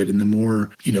into it and the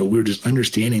more, we were just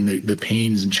understanding the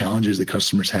pains and challenges that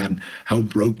customers had, how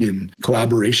broken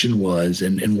collaboration was,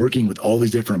 and working with all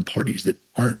these different parties that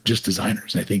aren't just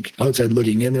designers. And I think outside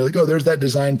looking in, they're like, oh, there's that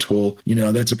design tool.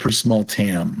 That's a pretty small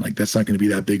TAM. Like, that's not going to be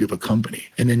that big of a company.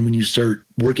 And then when you start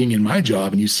working in my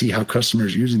job and you see how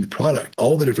customers are using the product,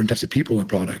 all the different types of people in the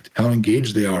product, how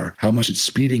engaged they are, how much it's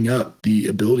speeding up the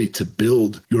ability to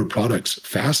build your products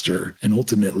faster and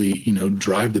ultimately,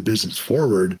 drive the business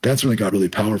forward, that's when it got really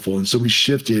powerful. And so we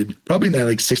shifted probably in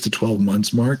that 6 to 12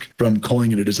 months mark from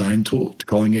calling it a design tool to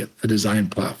calling it a design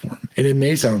platform. And it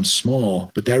may sound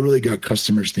small, but that really got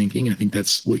customers thinking. And I think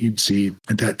that's what you'd see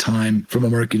at that time from a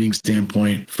marketing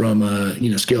standpoint, from a,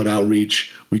 scaled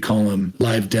outreach. We call them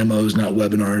live demos, not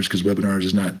webinars, because webinars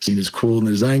is not seen as cool in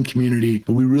the design community.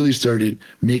 But we really started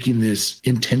making this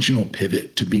intentional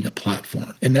pivot to being a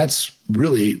platform. And that's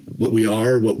really what we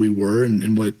are, what we were,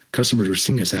 and what customers were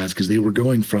seeing us as, because they were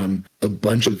going from a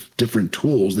bunch of different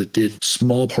tools that did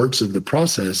small parts of the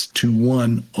process to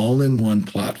one all-in-one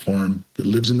platform that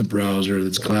lives in the browser,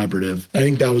 that's collaborative. I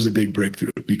think that was a big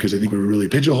breakthrough, because I think we were really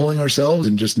pigeonholing ourselves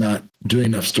and just not doing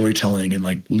enough storytelling and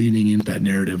like leaning into that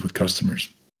narrative with customers.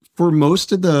 For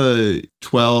most of the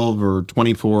 12 or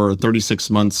 24 or 36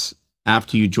 months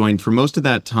after you joined, for most of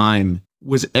that time,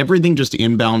 was everything just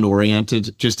inbound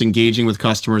oriented, just engaging with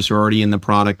customers who are already in the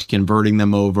product, converting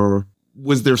them over?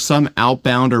 Was there some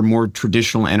outbound or more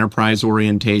traditional enterprise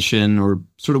orientation, or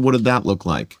sort of what did that look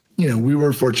like? We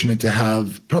were fortunate to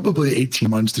have probably 18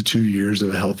 months to 2 years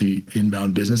of a healthy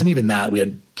inbound business. And even that, we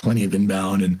had plenty of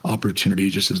inbound and opportunity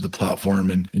just as the platform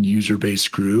and user base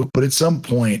grew. But at some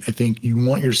point, I think you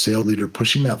want your sales leader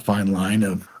pushing that fine line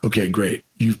of, okay, great.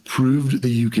 You've proved that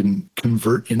you can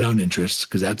convert inbound interest,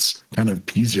 because that's kind of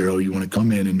P0. You want to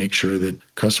come in and make sure that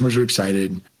customers are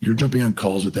excited. You're jumping on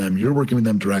calls with them. You're working with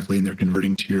them directly, and they're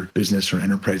converting to your business or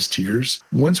enterprise tiers.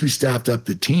 Once we staffed up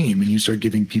the team and you start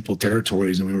giving people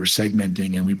territories, and we were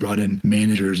segmenting, and we brought in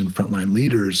managers and frontline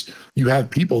leaders, you have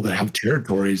people that have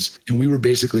territories. And we were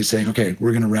basically saying, okay,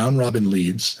 we're going to round robin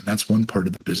leads. And that's one part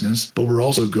of the business. But we're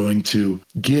also going to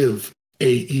give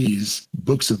AEs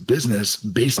books of business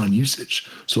based on usage.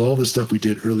 So all the stuff we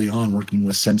did early on working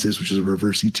with Census, which is a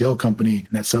reverse ETL company, and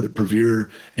that's something that Pravir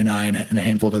and I and a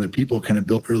handful of other people kind of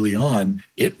built early on.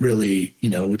 It really,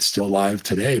 it's still alive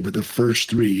today. But the first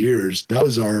 3 years, that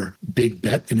was our big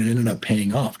bet, and it ended up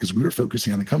paying off because we were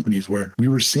focusing on the companies where we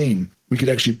were seeing we could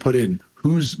actually put in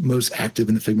who's most active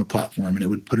in the Figma platform, and it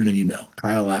would put in an email,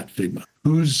 Kyle at Figma.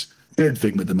 Who's shared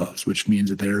Figma the most, which means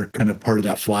that they're kind of part of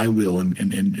that flywheel and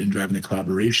driving the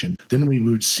collaboration. Then we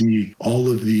would see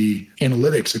all of the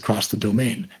analytics across the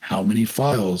domain, how many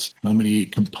files, how many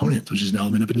components, which is an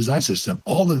element of a design system.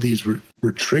 All of these were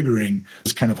triggering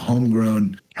this kind of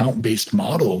homegrown count-based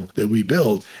model that we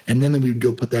built, and then we would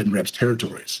go put that in reps'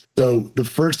 territories. So the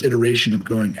first iteration of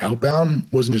going outbound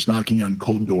wasn't just knocking on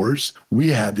cold doors. We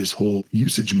had this whole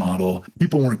usage model.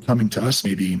 People weren't coming to us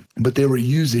maybe, but they were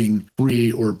using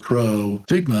free or pro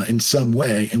Figma in some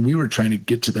way, and we were trying to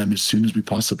get to them as soon as we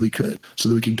possibly could so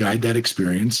that we could guide that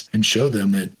experience and show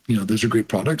them that, those are great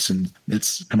products, and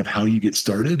that's kind of how you get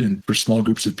started. And for small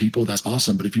groups of people, that's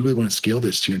awesome. But if you really want to scale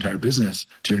this to your entire business,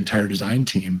 to your entire design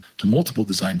team, to multiple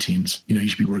design teams, you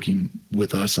should be working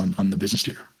with us on the business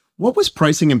tier. What was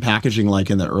pricing and packaging like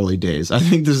in the early days? I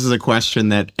think this is a question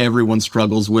that everyone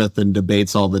struggles with and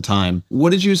debates all the time.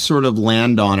 What did you sort of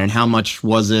land on, and how much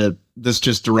was it, this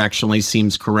just directionally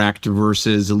seems correct,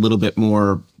 versus a little bit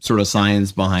more sort of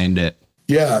science behind it?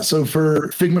 Yeah. So for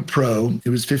Figma Pro, it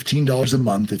was $15 a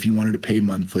month. If you wanted to pay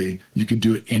monthly, you could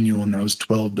do it annual, and that was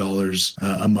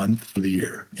 $12 a month for the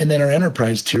year. And then our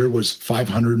enterprise tier was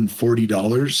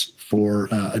 $540 for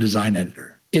a design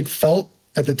editor. It felt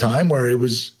at the time where it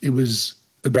was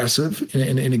aggressive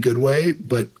in a good way,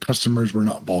 but customers were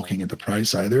not balking at the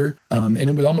price either. And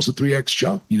it was almost a 3x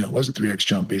jump. It was a 3x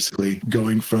jump, basically,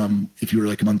 going from, if you were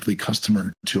like a monthly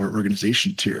customer, to our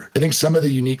organization tier. I think some of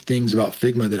the unique things about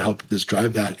Figma that helped us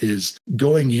drive that is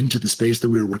going into the space that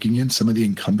we were working in, some of the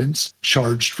incumbents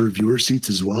charged for viewer seats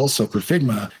as well. So for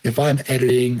Figma, if I'm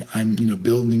editing, I'm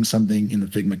building something in the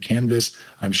Figma canvas,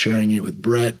 I'm sharing it with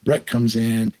Brett. Brett comes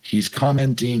in, he's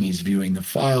commenting, he's viewing the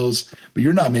files, but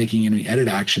you're not making any edit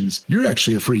actions. You're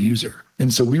actually a free user.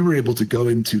 And so we were able to go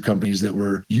into companies that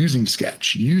were using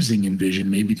Sketch, using InVision,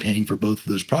 maybe paying for both of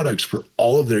those products for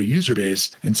all of their user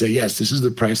base, and say, yes, this is the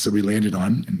price that we landed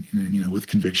on, and with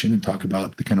conviction, and talk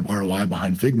about the kind of ROI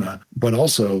behind Figma. But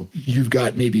also, you've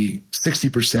got maybe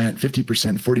 60%,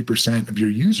 50%, 40% of your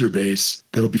user base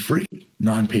that'll be free,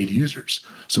 non-paid users.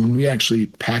 So when we actually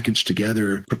package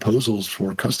together proposals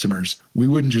for customers, we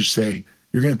wouldn't just say,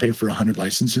 you're going to pay for 100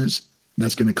 licenses,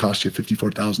 that's going to cost you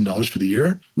 $54,000 for the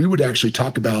year. We would actually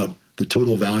talk about the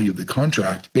total value of the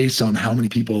contract based on how many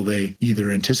people they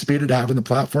either anticipated to have in the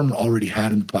platform or already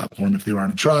had in the platform if they were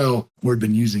on a trial or had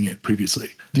been using it previously.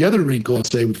 The other wrinkle, I'll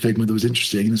say, with Figma that was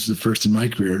interesting, and this is the first in my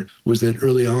career, was that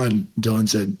early on, Dylan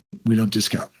said, we don't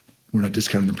discount. We're not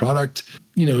discounting the product.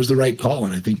 It was the right call.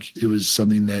 And I think it was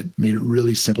something that made it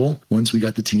really simple once we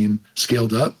got the team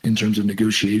scaled up in terms of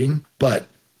negotiating. But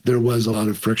there was a lot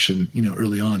of friction,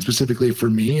 early on, specifically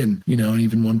for me. And, and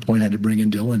even one point I had to bring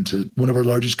in Dylan to one of our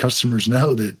largest customers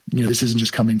know that, this isn't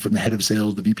just coming from the head of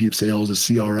sales, the VP of sales,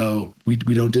 the CRO. We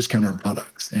don't discount our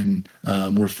products, and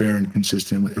we're fair and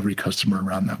consistent with every customer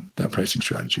around that pricing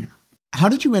strategy. How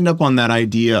did you end up on that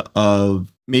idea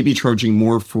of maybe charging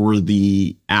more for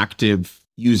the active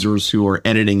users who are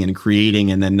editing and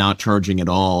creating and then not charging at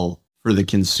all for the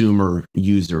consumer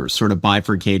users, sort of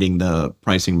bifurcating the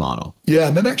pricing model. Yeah,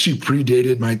 and that actually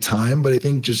predated my time, but I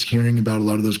think just hearing about a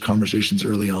lot of those conversations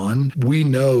early on, we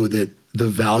know that the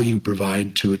value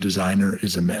provided to a designer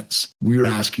is immense. We were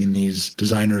asking these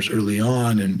designers early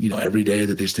on and, every day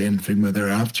that they stay in Figma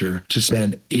thereafter to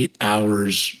spend 8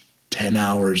 hours, 10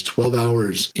 hours, 12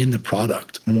 hours in the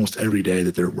product almost every day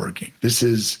that they're working. This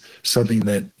is something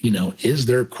that, is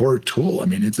their core tool. I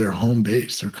mean, it's their home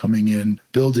base. They're coming in,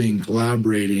 building,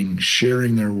 collaborating,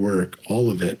 sharing their work,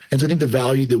 all of it. And so I think the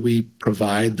value that we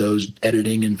provide those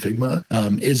editing in Figma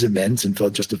is immense and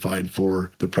felt justified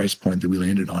for the price point that we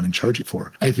landed on and charging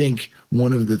for. I think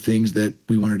one of the things that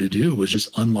we wanted to do was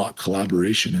just unlock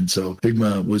collaboration. And so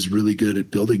Figma was really good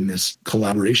at building this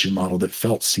collaboration model that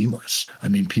felt seamless. I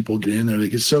mean, people get in there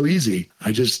like, it's so easy.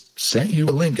 I just sent you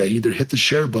a link. I either hit the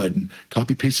share button,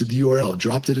 copy pasted the URL,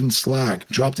 dropped it in Slack,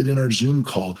 dropped it in our Zoom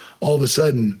call. All of a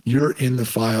sudden, you're in the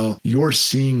file, you're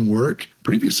seeing work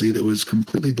previously that was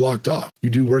completely blocked off. You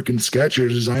do work in Sketch, you're a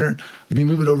designer, let me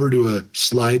move it over to a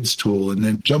slides tool and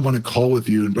then jump on a call with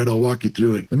you and Brett, I'll walk you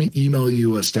through it. Let me email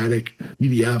you a static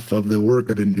PDF of the work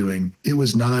I've been doing. It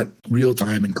was not real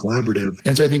time and collaborative.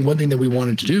 And so I think one thing that we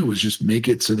wanted to do was just make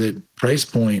it so that price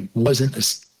point wasn't a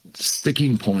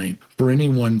sticking point for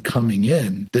anyone coming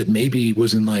in that maybe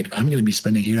wasn't like, I'm going to be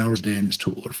spending 8 hours a day in this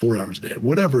tool or 4 hours a day,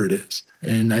 whatever it is.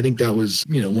 And I think that was,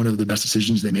 one of the best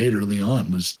decisions they made early on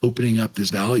was opening up this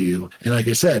value. And like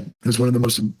I said, it was one of the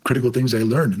most critical things I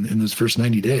learned in those first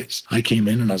 90 days. I came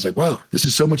in and I was like, wow, this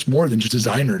is so much more than just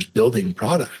designers building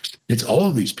products. It's all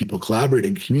of these people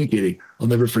collaborating, communicating. I'll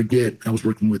never forget, I was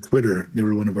working with Twitter. They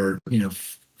were one of our,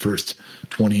 first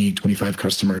 20, 25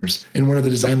 customers. And one of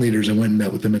the design leaders, I went and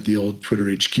met with them at the old Twitter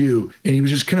HQ. And he was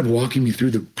just kind of walking me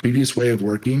through the previous way of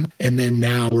working and then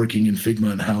now working in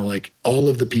Figma and how like all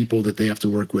of the people that they have to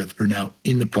work with are now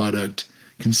in the product,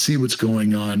 can see what's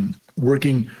going on,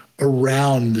 working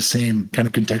around the same kind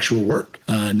of contextual work,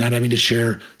 not having to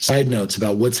share side notes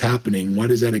about what's happening, why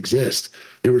does that exist?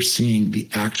 They were seeing the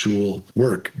actual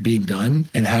work being done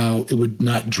and how it would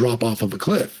not drop off of a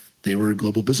cliff. They were a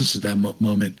global business at that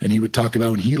moment. And he would talk about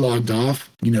when he logged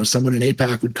off, someone in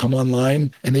APAC would come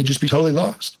online and they'd just be totally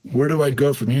lost. Where do I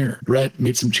go from here? Brett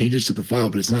made some changes to the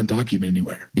file, but it's not documented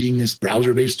anywhere. Being this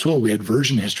browser-based tool, we had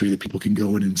version history that people can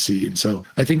go in and see. And so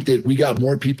I think that we got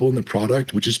more people in the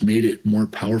product, which just made it more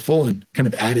powerful and kind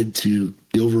of added to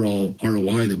the overall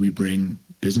ROI that we bring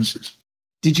businesses.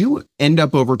 Did you end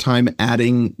up over time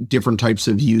adding different types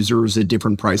of users at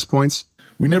different price points?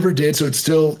 We never did. So it's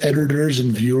still editors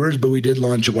and viewers, but we did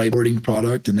launch a whiteboarding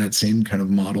product and that same kind of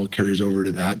model carries over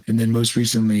to that. And then most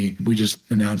recently, we just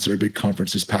announced our big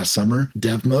conference this past summer,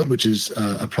 Dev Mode, which is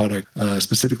a product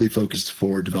specifically focused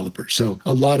for developers. So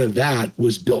a lot of that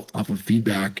was built off of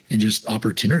feedback and just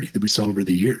opportunity that we saw over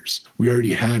the years. We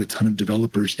already had a ton of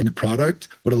developers in the product,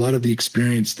 but a lot of the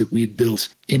experience that we had built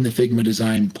in the Figma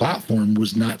design platform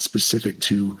was not specific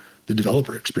to the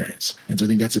developer experience. And so I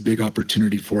think that's a big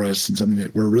opportunity for us and something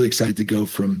that we're really excited to go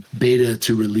from beta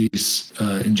to release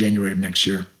in January of next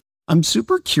year. I'm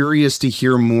super curious to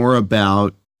hear more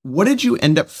about what did you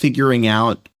end up figuring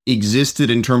out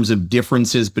existed in terms of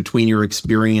differences between your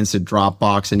experience at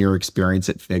Dropbox and your experience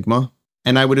at Figma?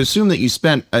 And I would assume that you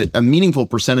spent a meaningful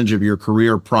percentage of your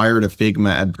career prior to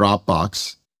Figma at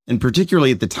Dropbox. And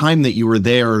particularly at the time that you were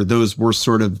there, those were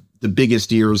sort of the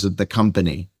biggest years of the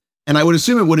company. And I would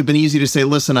assume it would have been easy to say,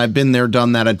 listen, I've been there,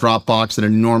 done that at Dropbox, an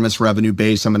enormous revenue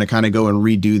base. I'm going to kind of go and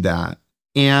redo that.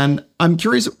 And I'm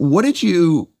curious, what did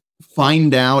you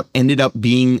find out ended up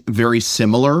being very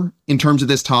similar in terms of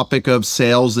this topic of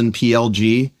sales and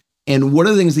PLG? And what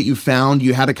are the things that you found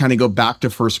you had to kind of go back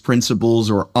to first principles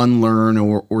or unlearn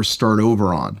or start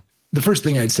over on? The first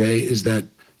thing I'd say is that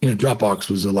Dropbox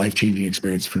was a life-changing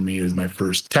experience for me. It was my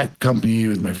first tech company. It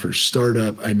was my first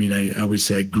startup. I mean, I always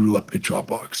say I grew up at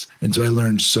Dropbox. And so I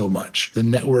learned so much. The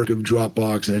network of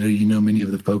Dropbox, I know many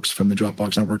of the folks from the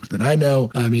Dropbox network that I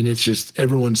know. I mean, it's just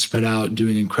everyone's spread out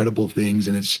doing incredible things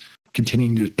and it's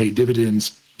continuing to pay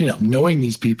dividends. Knowing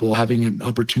these people, having an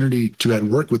opportunity to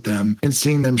work with them and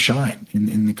seeing them shine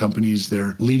in the companies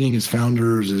they're leading as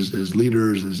founders, as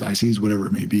leaders, as ICs, whatever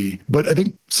it may be. But I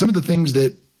think some of the things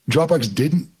that Dropbox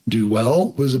didn't do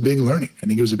well was a big learning. I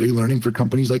think it was a big learning for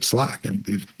companies like Slack. And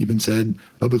they've even said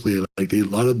publicly, like they had a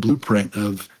lot of blueprint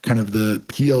of kind of the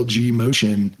PLG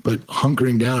motion, but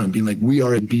hunkering down and being like, we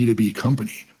are a B2B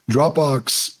company.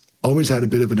 Dropbox always had a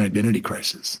bit of an identity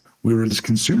crisis. We were this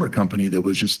consumer company that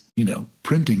was just,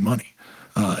 printing money.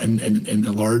 And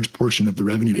a large portion of the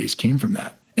revenue base came from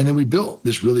that. And then we built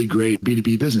this really great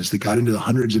B2B business that got into the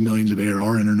hundreds of millions of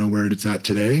ARR and I don't know where it's at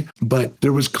today. But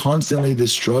there was constantly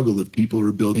this struggle of people who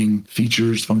were building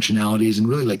features, functionalities, and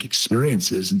really like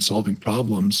experiences and solving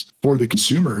problems for the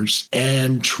consumers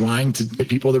and trying to get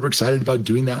people that were excited about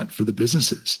doing that for the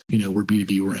businesses. We're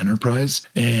B2B, we're enterprise.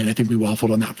 And I think we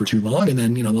waffled on that for too long. And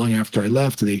then, long after I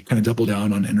left, they kind of doubled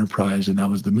down on enterprise and that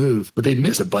was the move. But they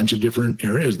missed a bunch of different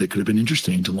areas that could have been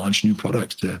interesting to launch new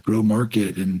products, to grow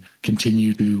market and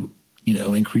continue to,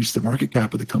 increase the market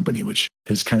cap of the company, which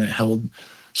has kind of held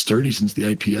sturdy since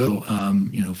the IPO,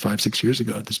 5-6 years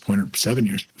ago at this point, or 7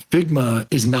 years. Figma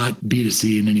is not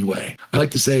B2C in any way. I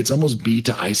like to say it's almost B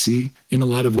to IC in a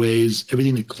lot of ways.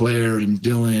 Everything that Claire and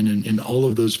Dylan and all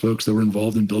of those folks that were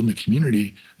involved in building the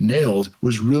community nailed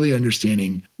was really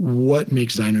understanding what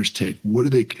makes designers tick, what do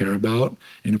they care about,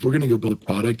 and if we're going to go build a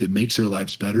product that makes their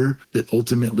lives better, that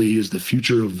ultimately is the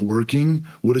future of working,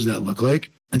 what does that look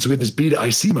like? And so we have this B to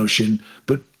IC motion,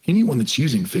 but anyone that's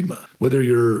using Figma, whether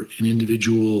you're an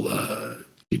individual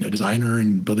designer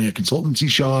and building a consultancy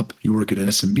shop, you work at an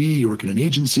SMB, you work at an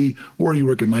agency, or you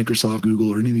work at Microsoft,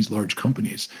 Google, or any of these large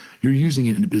companies, you're using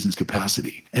it in a business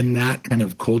capacity. And that kind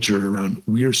of culture around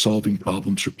we are solving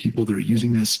problems for people that are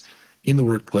using this in the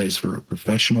workplace for a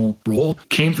professional role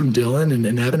came from Dylan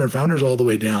and Evan, our founders, all the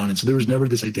way down. And so there was never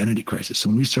this identity crisis. So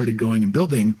when we started going and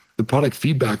building the product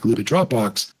feedback loop at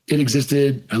Dropbox, it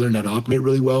existed. I learned how to operate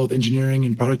really well with engineering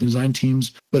and product design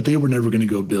teams, but they were never going to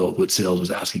go build what sales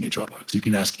was asking at Dropbox. You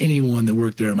can ask anyone that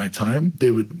worked there at my time.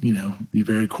 They would, be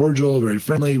very cordial, very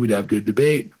friendly. We'd have good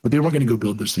debate, but they weren't going to go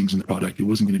build those things in the product. It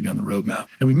wasn't going to be on the roadmap.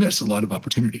 And we missed a lot of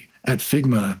opportunity. At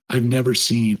Figma, I've never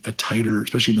seen a tighter,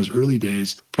 especially in those early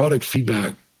days, product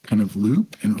feedback kind of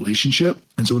loop and relationship.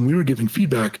 And so when we were giving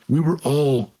feedback, we were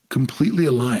all completely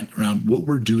aligned around what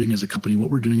we're doing as a company, what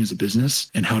we're doing as a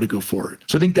business, and how to go forward.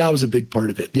 So I think that was a big part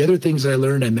of it. The other things that I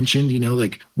learned, I mentioned,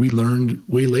 we learned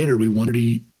way later, we wanted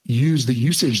to use the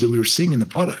usage that we were seeing in the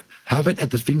product, have it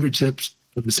at the fingertips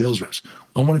of the sales reps.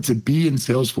 I want it to be in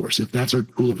Salesforce if that's our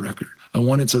tool of record. I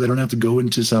want it so they don't have to go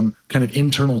into some kind of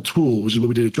internal tool, which is what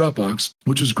we did at Dropbox,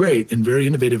 which was great and very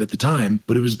innovative at the time,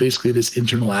 but it was basically this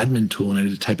internal admin tool and I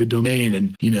had to type a domain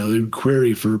and, they would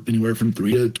query for anywhere from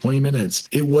 3 to 20 minutes.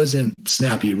 It wasn't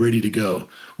snappy, ready to go.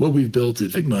 What we've built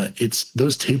at Figma, it's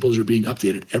those tables are being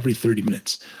updated every 30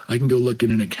 minutes. I can go look at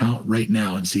an account right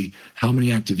now and see how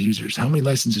many active users, how many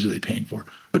licenses are they paying for,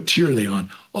 what tier are they on,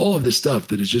 all of this stuff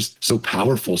that is just so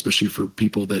powerful, especially for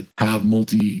people that have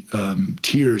multi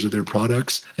tiers of their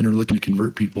products and are looking to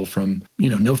convert people from,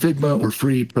 no Figma or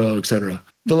free, pro, et cetera.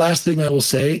 The last thing I will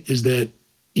say is that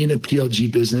in a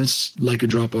PLG business, like a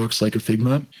Dropbox, like a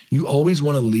Figma, you always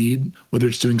want to lead, whether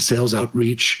it's doing sales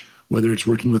outreach, whether it's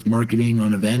working with marketing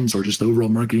on events or just the overall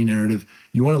marketing narrative,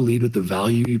 you want to lead with the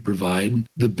value you provide,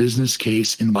 the business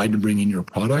case, and why to bring in your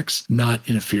products, not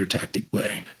in a fear tactic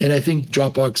way. And I think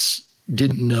Dropbox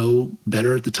didn't know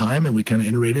better at the time, and we kind of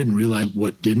iterated and realized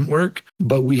what didn't work.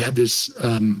 But we had this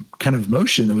kind of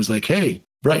motion that was like, hey,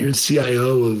 Brett, you're the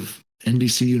CIO of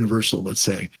NBC Universal, let's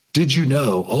say. Did you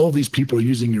know all of these people are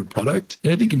using your product?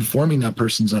 And I think informing that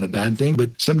person's not a bad thing, but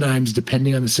sometimes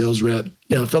depending on the sales rep,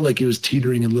 it felt like it was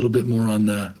teetering a little bit more on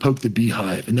the poke the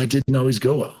beehive, and that didn't always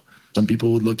go well. Some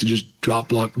people would look to just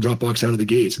Dropbox out of the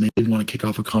gates, and they didn't want to kick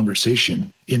off a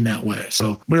conversation in that way.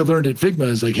 So what I learned at Figma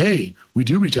is like, hey, we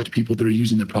do reach out to people that are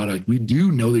using the product. We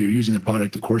do know that you're using the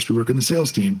product. Of course, we work on the sales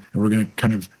team, and we're going to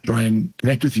kind of try and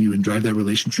connect with you and drive that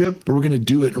relationship. But we're going to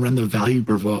do it around the value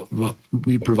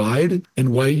we provide and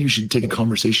why you should take a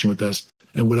conversation with us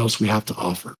and what else we have to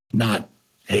offer. Not,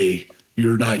 hey,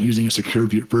 you're not using a secure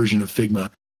version of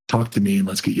Figma. Talk to me and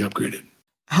let's get you upgraded.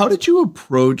 How did you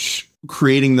approach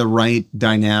creating the right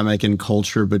dynamic and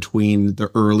culture between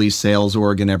the early sales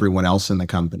org and everyone else in the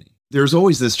company? There's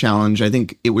always this challenge. I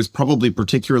think it was probably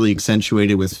particularly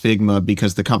accentuated with Figma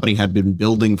because the company had been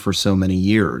building for so many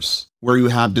years, where you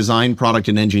have design, product,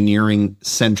 and engineering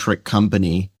centric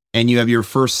company, and you have your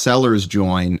first sellers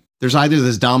join. There's either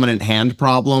this dominant hand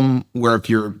problem where if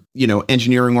you're,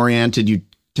 engineering oriented, you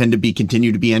tend to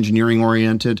continue to be engineering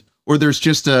oriented, or there's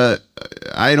just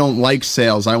I don't like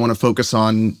sales. I want to focus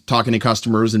on talking to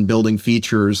customers and building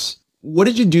features. What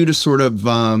did you do to sort of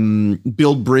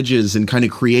build bridges and kind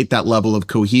of create that level of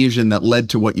cohesion that led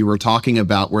to what you were talking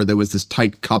about, where there was this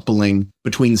tight coupling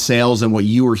between sales and what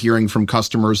you were hearing from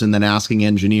customers and then asking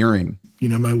engineering?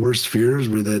 My worst fears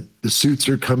were that the suits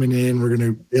are coming in, we're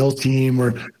going to sales team,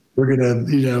 we're going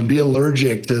to, be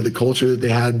allergic to the culture that they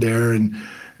had there. And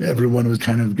everyone was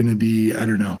kind of going to be,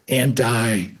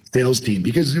 anti sales team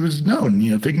because it was known,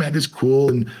 Figma had this cool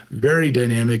and very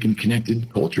dynamic and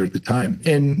connected culture at the time.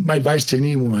 And my advice to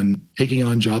anyone taking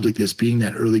on jobs like this, being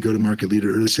that early go-to-market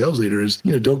leader, early sales leader is,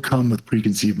 don't come with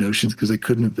preconceived notions because I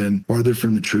couldn't have been farther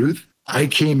from the truth. I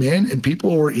came in and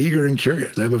people were eager and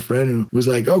curious. I have a friend who was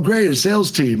like, oh, great, a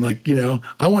sales team. Like,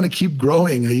 I want to keep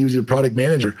growing. I use a product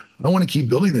manager. I want to keep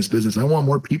building this business. I want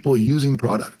more people using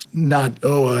products. Not,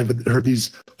 I've heard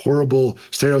these horrible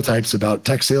stereotypes about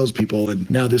tech salespeople, and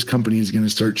now this company is going to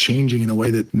start changing in a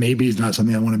way that maybe is not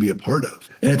something I want to be a part of.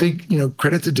 And I think,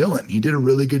 credit to Dylan. He did a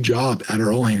really good job at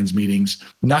our all hands meetings,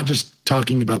 not just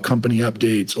talking about company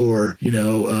updates or,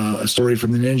 a story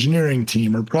from the engineering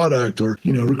team or product or,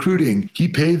 recruiting. He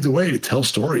paved the way to tell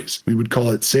stories. We would call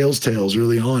it sales tales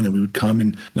early on, and we would come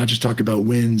and not just talk about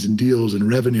wins and deals and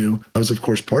revenue. That was, of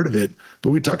course, part of it,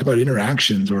 but we talk about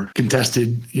interactions or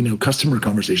contested, customer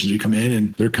conversations. We come in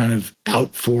and they're kind of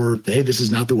out for, hey, this is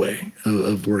not the way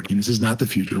of working. This is not the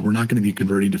future. We're not going to be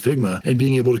converting to Figma, and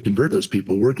being able to convert those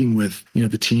people, working with,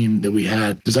 the team that we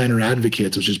had, designer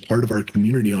advocates, which is part of our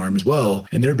community arm as well.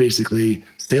 And they're basically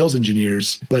sales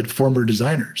engineers, but former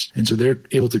designers. And so they're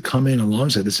able to come in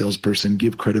alongside the salesperson,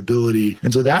 give credibility.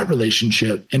 And so that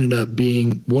relationship ended up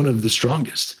being one of the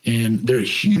strongest. And they're a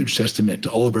huge testament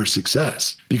to all of our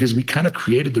success because we kind of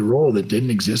created the role that didn't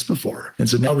exist before. And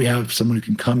so now we have someone who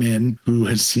can come in who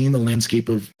has seen the landscape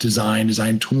of design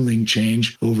tooling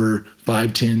change over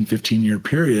 5, 10, 15-year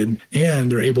period,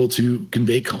 and they're able to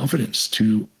convey confidence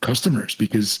to customers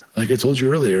because, like I told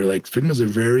you earlier, like Figma is a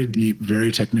very deep,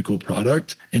 very technical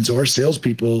product. And so our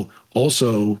salespeople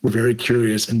also were very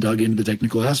curious and dug into the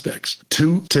technical aspects.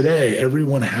 Today,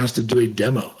 everyone has to do a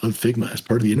demo of Figma as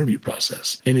part of the interview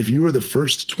process. And if you were the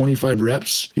first 25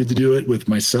 reps, you had to do it with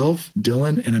myself,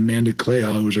 Dylan, and Amanda Clay,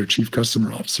 who was our chief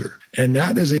customer officer. And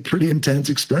that is a pretty intense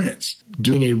experience,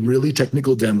 doing a really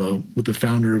technical demo with the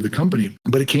founder of the company.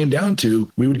 But it came down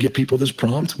to, we would give people this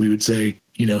prompt. We would say,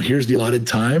 here's the allotted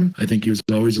time. I think it was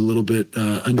always a little bit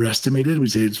underestimated.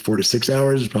 We'd say it's 4 to 6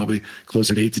 hours, probably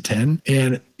closer to 8 to 10.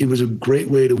 And it was a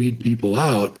great way to weed people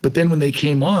out. But then when they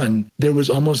came on, there was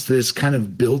almost this kind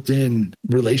of built-in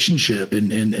relationship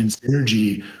and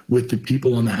synergy with the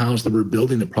people in the house that were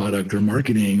building the product or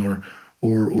marketing or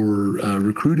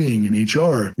recruiting and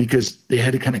HR, because they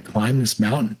had to kind of climb this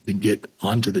mountain to get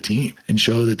onto the team and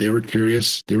show that they were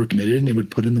curious, they were committed, and they would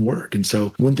put in the work. And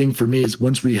so one thing for me is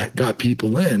once we got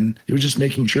people in, it was just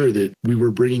making sure that we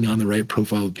were bringing on the right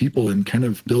profile of people and kind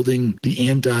of building the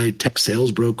anti-tech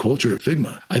sales bro culture at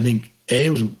Figma. I think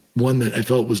it was one that I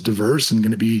felt was diverse and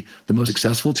going to be the most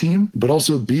successful team, but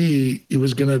also B, it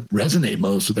was going to resonate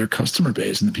most with their customer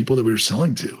base and the people that we were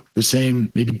selling to. The same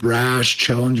maybe brash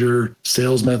challenger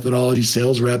sales methodology,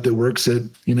 sales rep that works at,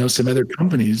 some other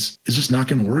companies is just not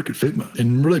going to work at Figma.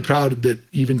 And I'm really proud that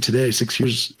even today, 6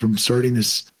 years from starting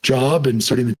this job and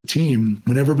starting the team,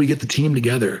 whenever we get the team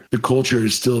together, the culture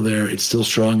is still there. It's still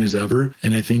strong as ever.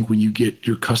 And I think when you get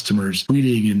your customers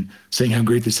tweeting and saying how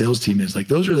great the sales team is, like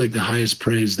those are like the highest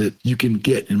praise that you can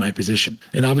get in my position.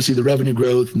 And obviously the revenue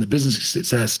growth and the business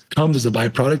success comes as a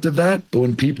byproduct of that. But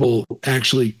when people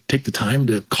actually take the time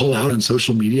to call out on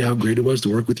social media how great it was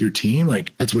to work with your team,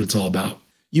 like that's what it's all about.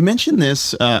 You mentioned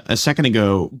this a second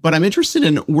ago, but I'm interested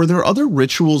in, were there other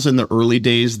rituals in the early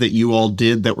days that you all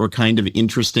did that were kind of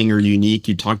interesting or unique?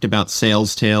 You talked about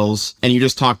sales tales, and you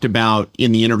just talked about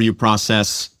in the interview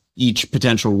process, each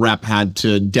potential rep had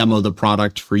to demo the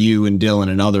product for you and Dylan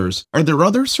and others. Are there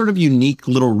other sort of unique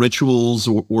little rituals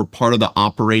or part of the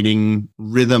operating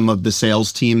rhythm of the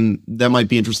sales team that might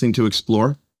be interesting to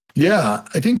explore? Yeah,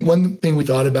 I think one thing we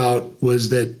thought about was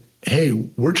that, hey,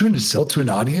 we're trying to sell to an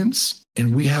audience,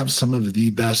 and we have some of the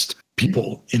best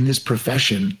people in this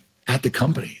profession at the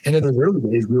company. And in the early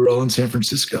days, we were all in San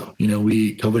Francisco.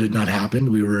 COVID had not happened.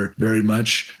 We were very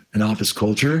much an office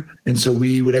culture. And so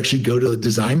we would actually go to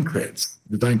design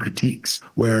critiques,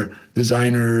 where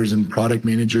designers and product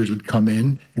managers would come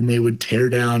in and they would tear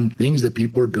down things that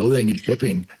people were building and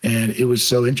shipping. And it was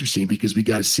so interesting because we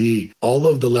got to see all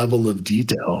of the level of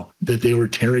detail that they were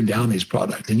tearing down these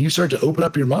products. And you start to open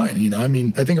up your mind.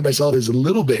 I think of myself as a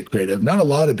little bit creative, not a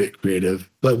lot of bit creative,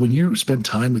 but when you spend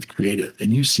time with creative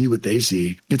and you see what they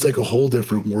see, it's like a whole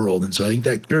different world. And so I think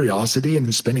that curiosity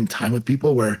and spending time with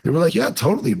people where they were like, yeah,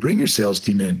 totally, bring your sales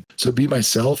team in. So be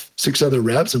myself, 6 other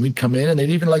reps, and we'd come in and they'd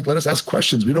even let us ask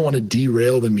questions. We don't want to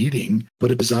derail the meeting,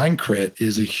 but a design crit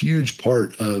is a huge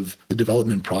part of the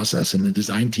development process and the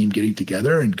design team getting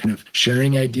together and kind of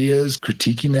sharing ideas,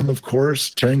 critiquing them, of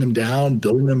course, tearing them down,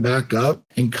 building them back up,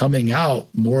 and coming out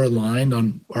more aligned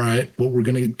on, all right, what we're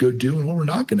going to go do and what we're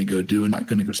not going to go do and not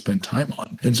going to go spend time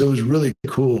on. And so it was really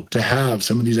cool to have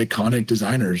some of these iconic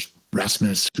designers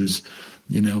Rasmus, who's,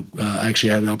 I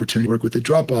actually had an opportunity to work with at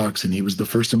Dropbox, and he was the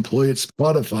first employee at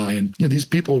Spotify. And, these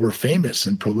people were famous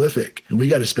and prolific, and we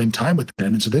got to spend time with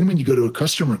them. And so then when you go to a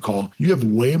customer call, you have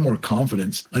way more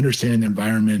confidence understanding the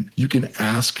environment. You can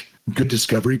ask good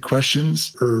discovery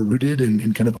questions are rooted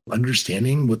in kind of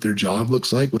understanding what their job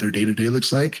looks like, what their day-to-day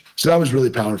looks like. So that was really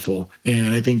powerful.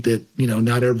 And I think that,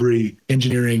 not every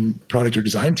engineering product or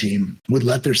design team would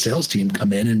let their sales team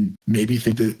come in and maybe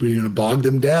think that we're going to bog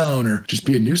them down or just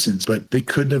be a nuisance, but they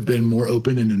couldn't have been more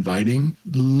open and inviting.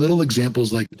 Little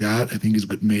examples like that, I think, is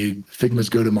what made Figma's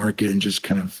go-to-market and just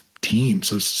kind of team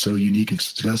so unique and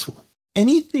successful.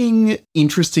 Anything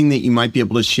interesting that you might be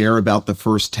able to share about the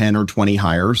first 10 or 20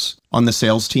 hires on the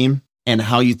sales team and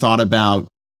how you thought about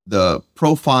the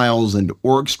profiles and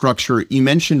org structure? You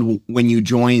mentioned when you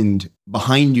joined,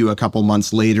 behind you a couple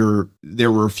months later,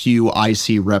 there were a few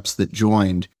IC reps that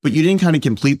joined, but you didn't kind of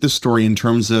complete the story in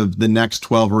terms of the next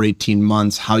 12 or 18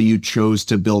 months, how you chose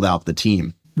to build out the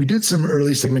team. We did some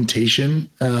early segmentation,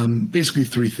 basically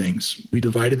three things. We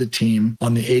divided the team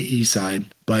on the AE side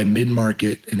by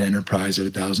mid-market and enterprise at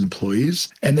 1,000 employees.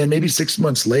 And then maybe 6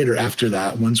 months later after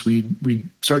that, once we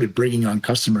started bringing on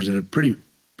customers at a pretty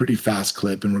fast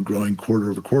clip and we're growing quarter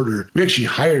over quarter, we actually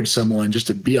hired someone just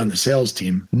to be on the sales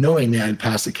team, knowing they had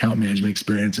past account management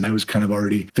experience. And I was kind of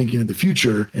already thinking of the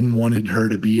future and wanted her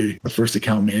to be a first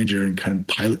account manager and kind of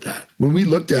pilot that. When we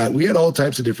looked at, we had all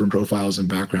types of different profiles and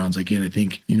backgrounds. Again, I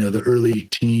think, the early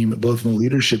team, both on the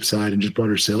leadership side and just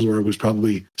broader sales org, was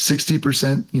probably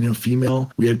 60%,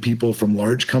 female. We had people from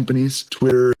large companies,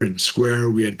 Twitter and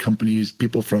Square. We had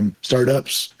people from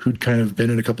startups who'd kind of been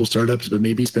in a couple startups, but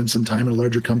maybe spent some time in a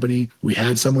larger company. We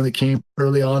had someone that came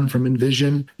early on from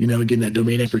Envision, again, that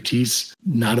domain expertise,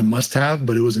 not a must have,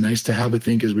 but it was a nice to have, I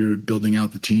think, as we were building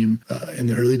out the team in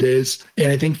the early days.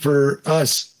 And I think for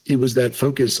us, it was that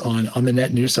focus on the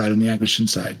net new side, on the acquisition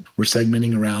side. We're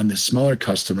segmenting around this smaller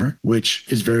customer,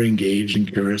 which is very engaged and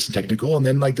curious and technical. And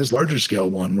then like this larger scale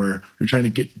one where we're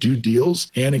trying to do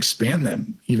deals and expand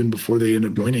them even before they end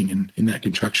up joining in that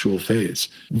contractual phase.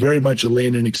 Very much a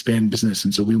land and expand business.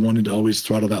 And so we wanted to always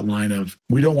throttle that line of,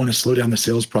 we don't want to slow down the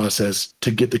sales process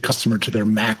to get the customer to their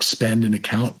max spend and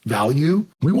account value.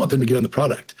 We want them to get on the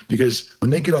product, because when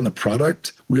they get on the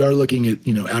product, we are looking at,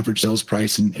 average sales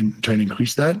price and trying to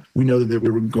increase that. We know that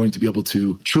we're going to be able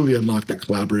to truly unlock that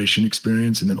collaboration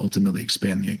experience and then ultimately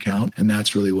expand the account. And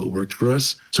that's really what worked for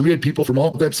us. So we had people from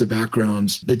all types of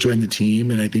backgrounds that joined the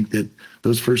team. And I think that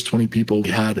those first 20 people, we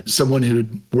had someone who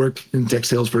had worked in tech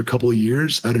sales for a couple of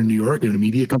years out of New York in a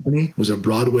media company, was a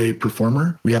Broadway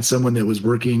performer. We had someone that was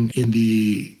working in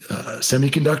the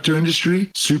semiconductor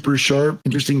industry, super sharp,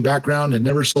 interesting background, had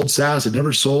never sold SaaS,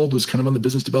 was kind of on the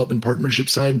business development partnership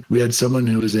side. We had someone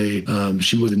who was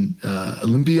she was an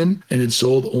Olympian and had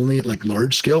sold only at like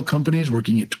large scale companies,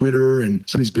 working at Twitter and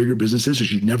some of these bigger businesses. So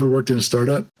she'd never worked in a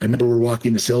startup. I remember we're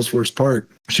walking to Salesforce Park.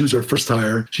 She was our first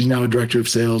hire. She's now a director of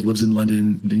sales, lives in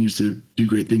London, continues to do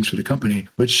great things for the company.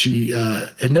 But she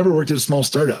had never worked at a small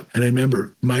startup. And I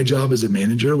remember my job as a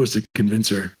manager was to convince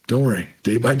her, don't worry,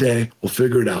 day by day, we'll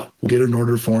figure it out. We'll get an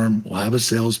order form. We'll have a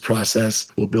sales process.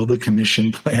 We'll build a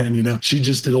commission plan. She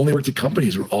just had only worked at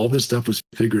companies where all this stuff was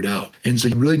figured out. And so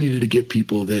you really needed to get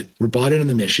people that were bought into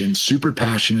the mission, super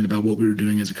passionate about what we were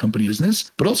doing as a company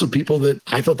business, but also people that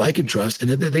I felt I could trust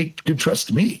and that they could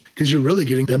trust me, because you're really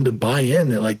getting them to buy in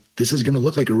that like, this is going to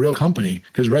look like a real company.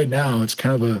 Because right now it's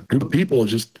kind of a group of people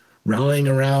just rallying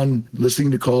around,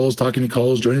 listening to calls, talking to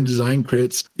calls, joining design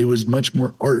crits. It was much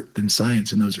more art than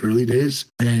science in those early days.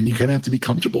 And you kind of have to be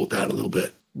comfortable with that a little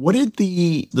bit. What did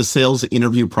the sales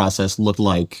interview process look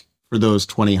like for those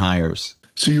 20 hires?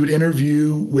 So you would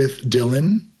interview with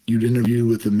Dylan. You'd interview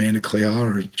with Amanda Clear,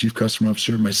 our chief customer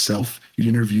officer, myself. You'd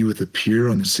interview with a peer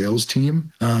on the sales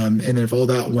team. And if all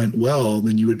that went well,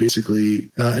 then you would basically,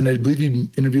 and I believe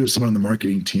you'd interview with someone on the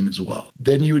marketing team as well.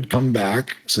 Then you would come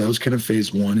back. So that was kind of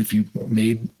phase one. If you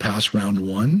made past round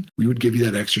one, we would give you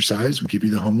that exercise, we'd give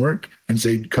you the homework and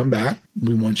say, come back.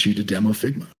 We want you to demo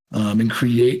Figma and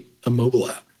create a mobile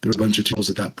app. There was a bunch of tools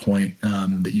at that point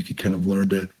that you could kind of learn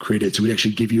to create it. So we'd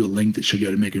actually give you a link that showed you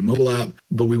how to make a mobile app,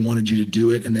 but we wanted you to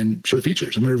do it and then show the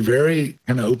features. And we were very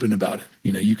kind of open about it.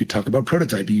 You could talk about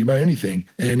prototyping, about anything.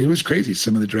 And it was crazy,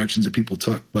 some of the directions that people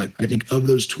took. But I think of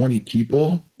those 20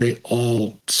 people, they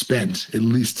all spent at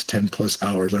least 10 plus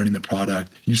hours learning the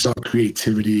product. You saw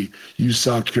creativity, you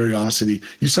saw curiosity,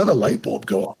 you saw the light bulb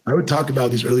go off. I would talk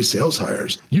about these early sales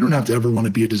hires. You don't have to ever want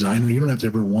to be a designer. You don't have to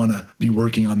ever want to be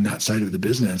working on that side of the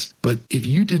business. But if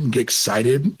you didn't get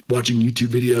excited watching YouTube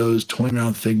videos, toying around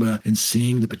with Figma and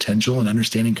seeing the potential and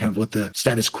understanding kind of what the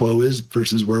status quo is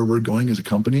versus where we're going as a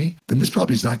company, then this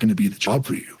probably is not going to be the job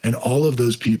for you. And all of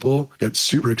those people got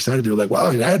super excited. They were like, wow,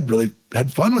 I had really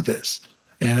had fun with this.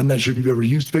 And I'm not sure if you've ever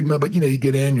used Figma, but you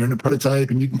get in, you're in a prototype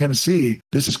and you can kind of see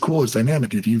this is cool, it's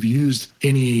dynamic. And if you've used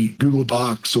any Google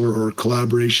Docs or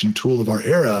collaboration tool of our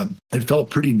era, it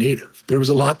felt pretty native. There was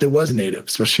a lot that was native,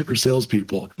 especially for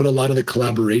salespeople, but a lot of the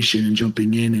collaboration and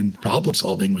jumping in and problem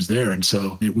solving was there. And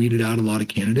so it weeded out a lot of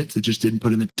candidates that just didn't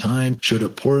put in the time, showed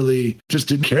up poorly, just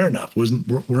didn't care enough,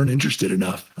 weren't interested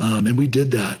enough. And we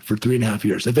did that for 3.5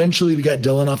 years. Eventually we got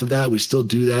Dylan off of that. We still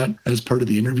do that as part of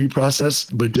the interview process,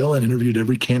 but Dylan interviewed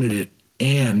every candidate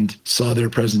and saw their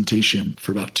presentation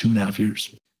for about 2.5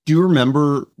 years. Do you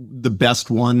remember the best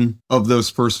one of those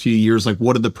first few years? Like,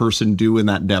 what did the person do in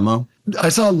that demo? I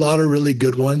saw a lot of really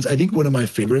good ones. I think one of my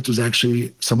favorites was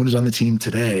actually someone who's on the team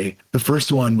today. The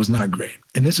first one was not great.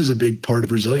 And this is a big part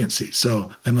of resiliency.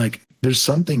 So I'm like, there's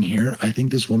something here. I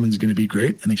think this woman's going to be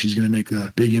great. I think she's going to make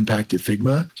a big impact at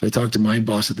Figma. So I talked to my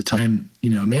boss at the time,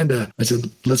 Amanda. I said,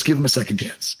 let's give him a second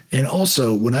chance. And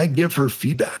also, when I give her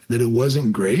feedback that it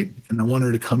wasn't great and I want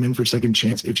her to come in for a second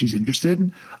chance if she's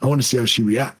interested, I want to see how she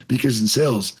reacts. Because in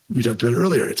sales, we talked about it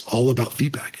earlier, it's all about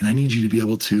feedback. And I need you to be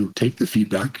able to take the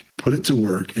feedback, put it to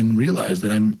work, and realize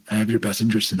that I have your best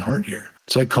interest in heart here.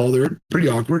 So I called her, pretty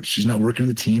awkward. She's not working on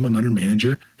the team. I'm not her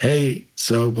manager. Hey,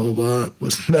 so blah, blah, blah.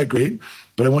 Wasn't that great?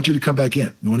 But I want you to come back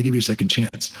in. We want to give you a second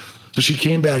chance. So she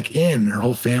came back in. Her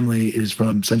whole family is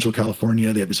from Central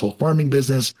California. They have this whole farming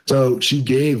business. So she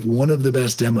gave one of the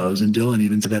best demos, and Dylan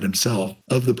even said that himself,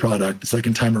 of the product the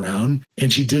second time around.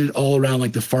 And she did it all around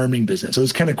like the farming business. So it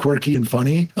was kind of quirky and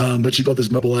funny, but she built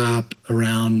this mobile app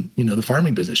around, the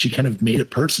farming business. She kind of made it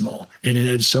personal, and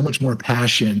it had so much more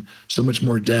passion, so much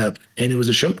more depth. And it was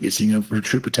a showcasing of her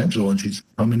true potential. And she's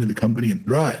come into the company and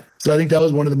thrive. So I think that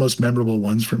was one of the most memorable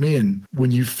ones for me. And when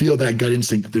you feel that gut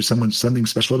instinct that there's something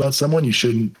special about someone, you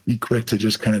shouldn't be quick to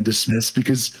just kind of dismiss,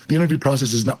 because the interview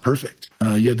process is not perfect.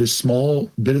 You have this small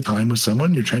bit of time with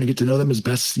someone. You're trying to get to know them as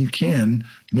best you can.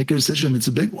 Make a decision. It's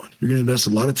a big one. You're going to invest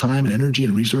a lot of time and energy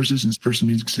and resources in this person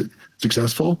being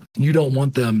successful. You don't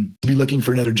want them to be looking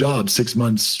for another job 6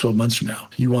 months, 12 months from now.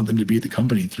 You want them to be at the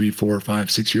company 3, 4, 5,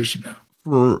 6 years from now.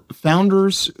 For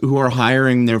founders who are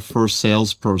hiring their first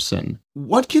salesperson,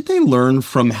 what could they learn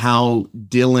from how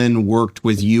Dylan worked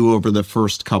with you over the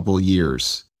first couple of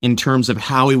years in terms of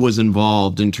how he was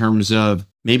involved, in terms of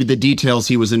maybe the details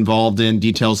he was involved in,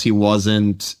 details he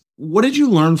wasn't? What did you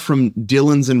learn from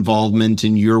Dylan's involvement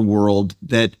in your world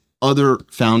that other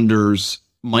founders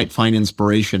might find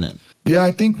inspiration in? Yeah,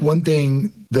 I think one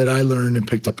thing that I learned and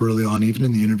picked up early on, even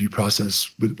in the interview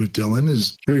process with Dylan,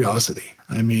 is curiosity.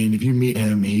 I mean, if you meet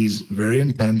him, he's very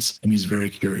intense and he's very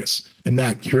curious. And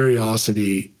that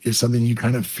curiosity is something you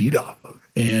kind of feed off of.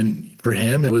 And for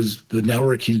him, it was the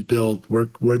network he's built,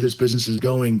 where this business is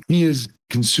going. He is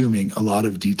consuming a lot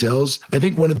of details. I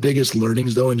think one of the biggest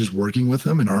learnings, though, in just working with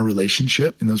him in our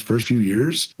relationship in those first few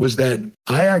years was that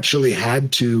I actually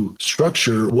had to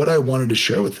structure what I wanted to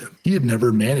share with him. He had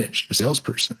never managed a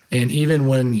salesperson. And even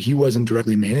when he wasn't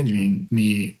directly managing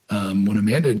me, when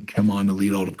Amanda had come on to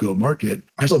lead all of Go Market,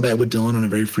 I still met with Dylan on a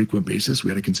very frequent basis.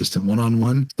 We had a consistent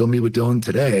one-on-one. Still meet with Dylan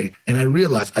today. And I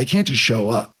realized I can't just show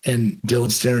up and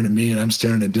Dylan's staring at me and I'm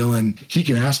staring at Dylan. He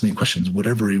can ask me questions,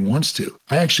 whatever he wants to.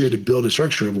 I actually had to build a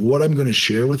structure of what I'm going to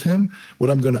share with him, what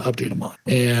I'm going to update him on.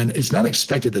 And it's not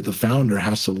expected that the founder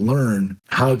has to learn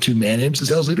how to manage the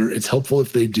sales leader. It's helpful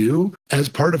if they do, as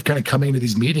part of kind of coming to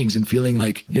these meetings and feeling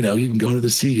like, you can go to the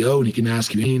CEO and he can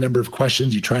ask you any number of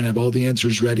questions. You try and have all the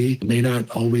answers ready. It may not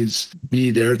always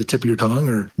be there at the tip of your tongue,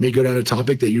 or may go down a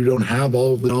topic that you don't have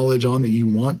all of the knowledge on that you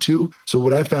want to. So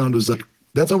what I found was like,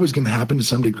 that's always going to happen to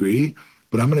some degree,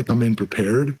 but I'm going to come in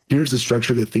prepared. Here's the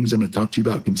structure of the things I'm going to talk to you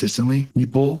about consistently: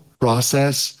 people,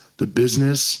 process, the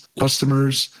business,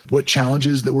 customers, what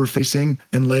challenges that we're facing,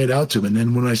 and lay it out to him. And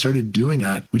then when I started doing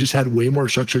that, we just had way more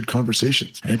structured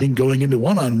conversations. And I think going into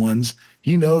one-on-ones,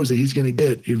 he knows that he's going to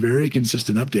get a very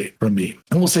consistent update from me.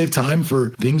 And we'll save time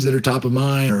for things that are top of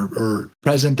mind or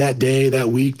present that day, that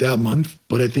week, that month.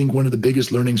 But I think one of the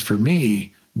biggest learnings for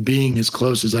me being as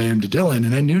close as I am to Dylan,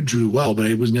 and I knew Drew well, but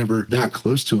I was never that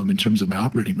close to him in terms of my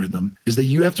operating rhythm, is that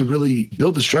you have to really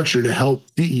build the structure to help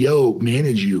CEO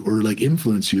manage you or like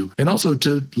influence you, and also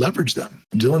to leverage them.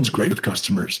 Dylan's great with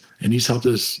customers and he's helped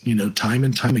us, time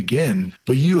and time again,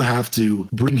 but you have to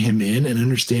bring him in and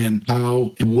understand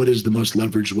how and what is the most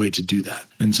leveraged way to do that.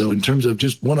 And so in terms of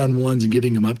just one-on-ones and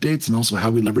giving him updates and also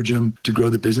how we leverage him to grow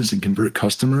the business and convert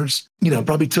customers,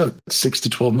 probably took 6 to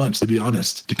 12 months, to be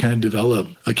honest, to kind of develop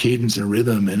a cadence and a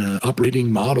rhythm and an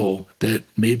operating model that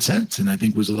made sense and I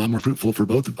think was a lot more fruitful for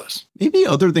both of us. Maybe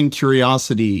other than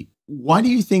curiosity, why do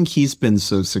you think he's been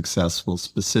so successful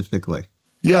specifically?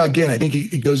 Yeah, again, I think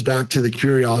it goes back to the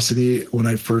curiosity. When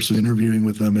I first was interviewing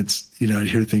with them, I'd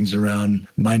hear things around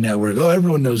my network. Oh,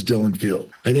 everyone knows Dylan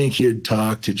Field. I think he had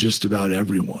talked to just about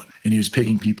everyone and he was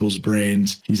picking people's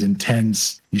brains. He's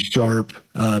intense. He's sharp.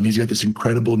 He's got this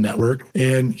incredible network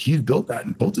and he's built that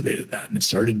and cultivated that and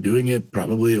started doing it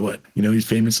probably he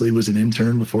famously was an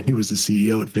intern before he was the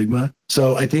CEO at Figma.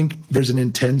 So I think there's an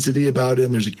intensity about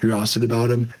him. There's a curiosity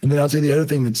about him. And then I'll say the other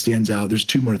thing that stands out, there's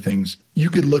two more things. You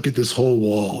could look at this whole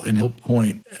wall and he'll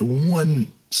point at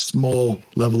one small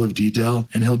level of detail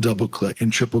and he'll double click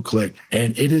and triple click.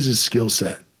 And it is a skill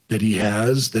set that he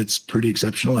has that's pretty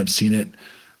exceptional. I've seen it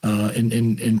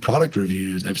in product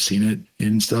reviews. I've seen it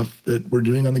in stuff that we're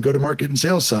doing on the go-to-market and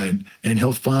sales side. And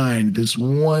he'll find this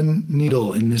one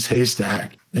needle in this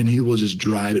haystack and he will just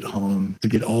drive it home to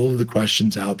get all of the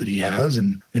questions out that he has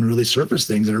and really surface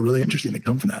things that are really interesting that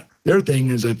come from that. The other thing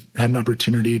is I've had an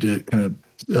opportunity to kind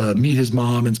of meet his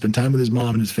mom and spend time with his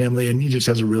mom and his family. And he just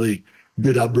has a really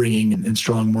good upbringing and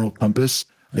strong moral compass.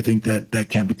 I think that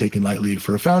can't be taken lightly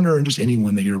for a founder and just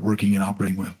anyone that you're working and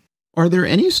operating with. Are there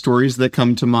any stories that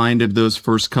come to mind of those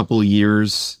first couple of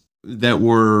years that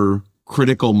were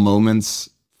critical moments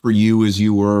for you as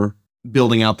you were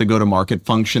building out the go-to-market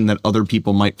function that other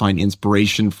people might find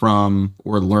inspiration from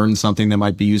or learn something that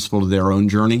might be useful to their own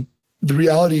journey? The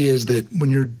reality is that when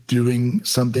you're doing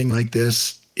something like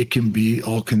this, it can be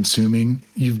all-consuming.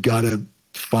 You've got to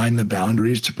find the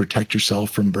boundaries to protect yourself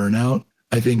from burnout.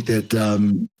 I think that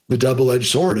the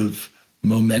double-edged sword of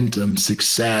momentum,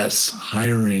 success,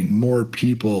 hiring more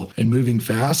people, and moving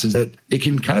fast is that it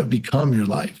can kind of become your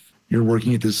life. You're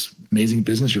working at this amazing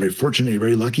business. You're very fortunate. You're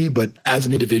very lucky. But as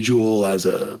an individual, as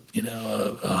a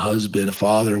husband, a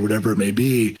father, whatever it may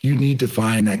be, you need to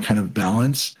find that kind of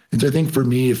balance. And so I think for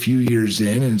me, a few years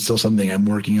in, and it's still something I'm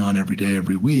working on every day,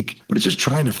 every week, but it's just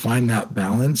trying to find that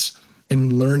balance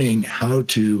and learning how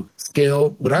to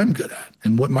scale what I'm good at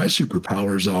and what my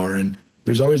superpowers are. And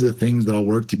there's always the things that I'll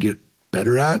work to get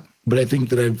better at. But I think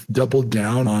that I've doubled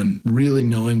down on really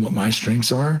knowing what my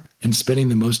strengths are and spending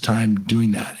the most time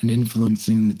doing that and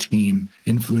influencing the team,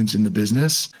 influencing the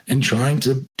business, and trying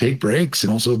to take breaks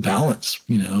and also balance,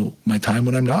 my time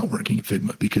when I'm not working at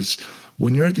Figma. Because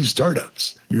when you're at these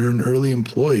startups, you're an early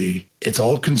employee, it's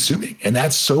all consuming. And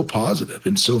that's so positive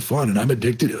and so fun. And I'm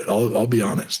addicted to it. I'll be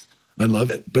honest. I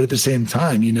love it. But at the same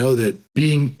time, you know that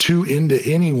being too into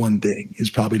any one thing is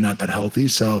probably not that healthy.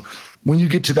 So when you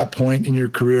get to that point in your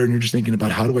career and you're just thinking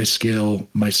about how do I scale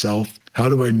myself? How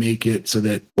do I make it so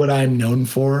that what I'm known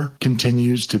for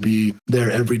continues to be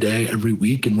there every day, every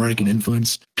week, and where I can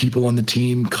influence people on the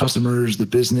team, customers, the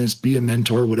business, be a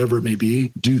mentor, whatever it may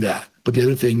be, do that. But the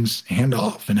other things hand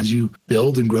off. And as you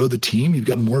build and grow the team, you've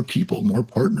got more people, more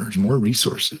partners, more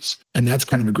resources. And that's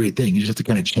kind of a great thing. You just have to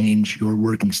kind of change your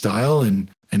working style and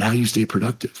how you stay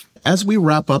productive. As we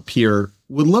wrap up here,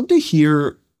 would love to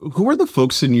hear who are the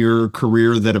folks in your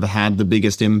career that have had the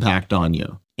biggest impact on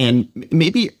you? And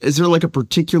maybe is there like a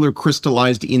particular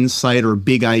crystallized insight or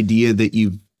big idea that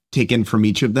you've taken from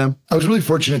each of them? I was really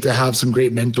fortunate to have some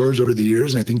great mentors over the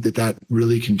years. And I think that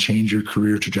really can change your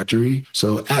career trajectory.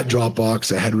 So at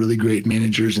Dropbox, I had really great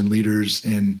managers and leaders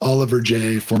in Oliver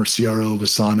J., former CRO of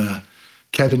Asana,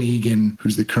 Kevin Egan,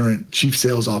 who's the current chief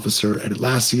sales officer at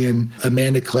Atlassian,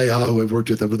 Amanda Clayha, who I've worked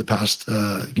with over the past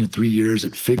 3 years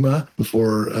at Figma,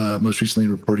 before most recently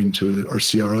reporting to our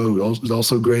CRO, who was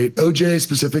also great. OJ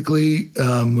specifically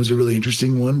was a really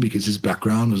interesting one because his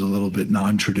background was a little bit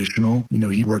non-traditional.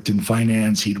 He worked in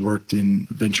finance, he'd worked in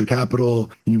venture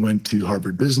capital, he went to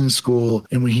Harvard Business School,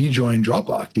 and when he joined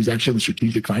Dropbox, he's actually on the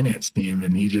strategic finance team,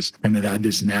 and he just kind of had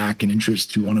this knack and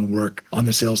interest to want to work on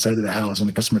the sales side of the house, on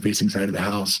the customer-facing side of the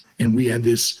house. And we had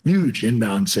this huge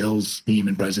inbound sales team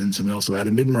and presence. And we also had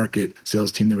a mid-market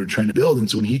sales team that we were trying to build. And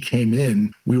so when he came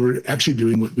in, we were actually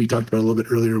doing what we talked about a little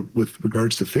bit earlier with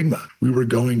regards to Figma. We were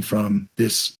going from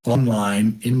this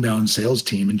online inbound sales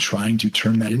team and trying to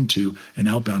turn that into an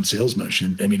outbound sales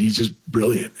motion. I mean, he's just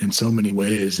brilliant in so many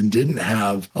ways and didn't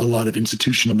have a lot of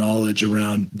institutional knowledge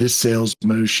around this sales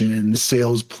motion, this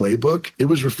sales playbook. It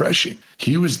was refreshing.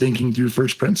 He was thinking through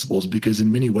first principles because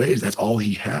in many ways, that's all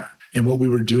he had. And what we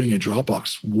were doing at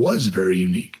Dropbox was very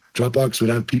unique. Dropbox would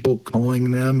have people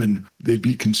calling them and they'd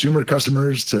be consumer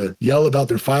customers to yell about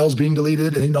their files being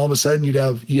deleted. And then all of a sudden you'd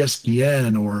have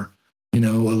ESPN or,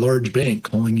 a large bank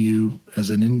calling you as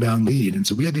an inbound lead. And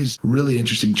so we had these really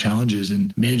interesting challenges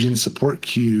in managing the support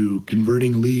queue,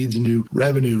 converting leads into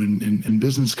revenue and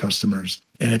business customers.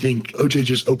 And I think OJ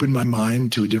just opened my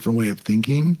mind to a different way of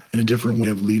thinking and a different way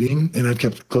of leading. And I've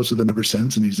kept close with him ever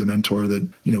since. And he's a mentor that,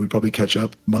 we probably catch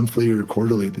up monthly or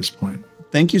quarterly at this point.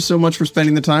 Thank you so much for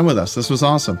spending the time with us. This was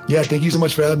awesome. Yeah, thank you so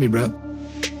much for having me, Brett.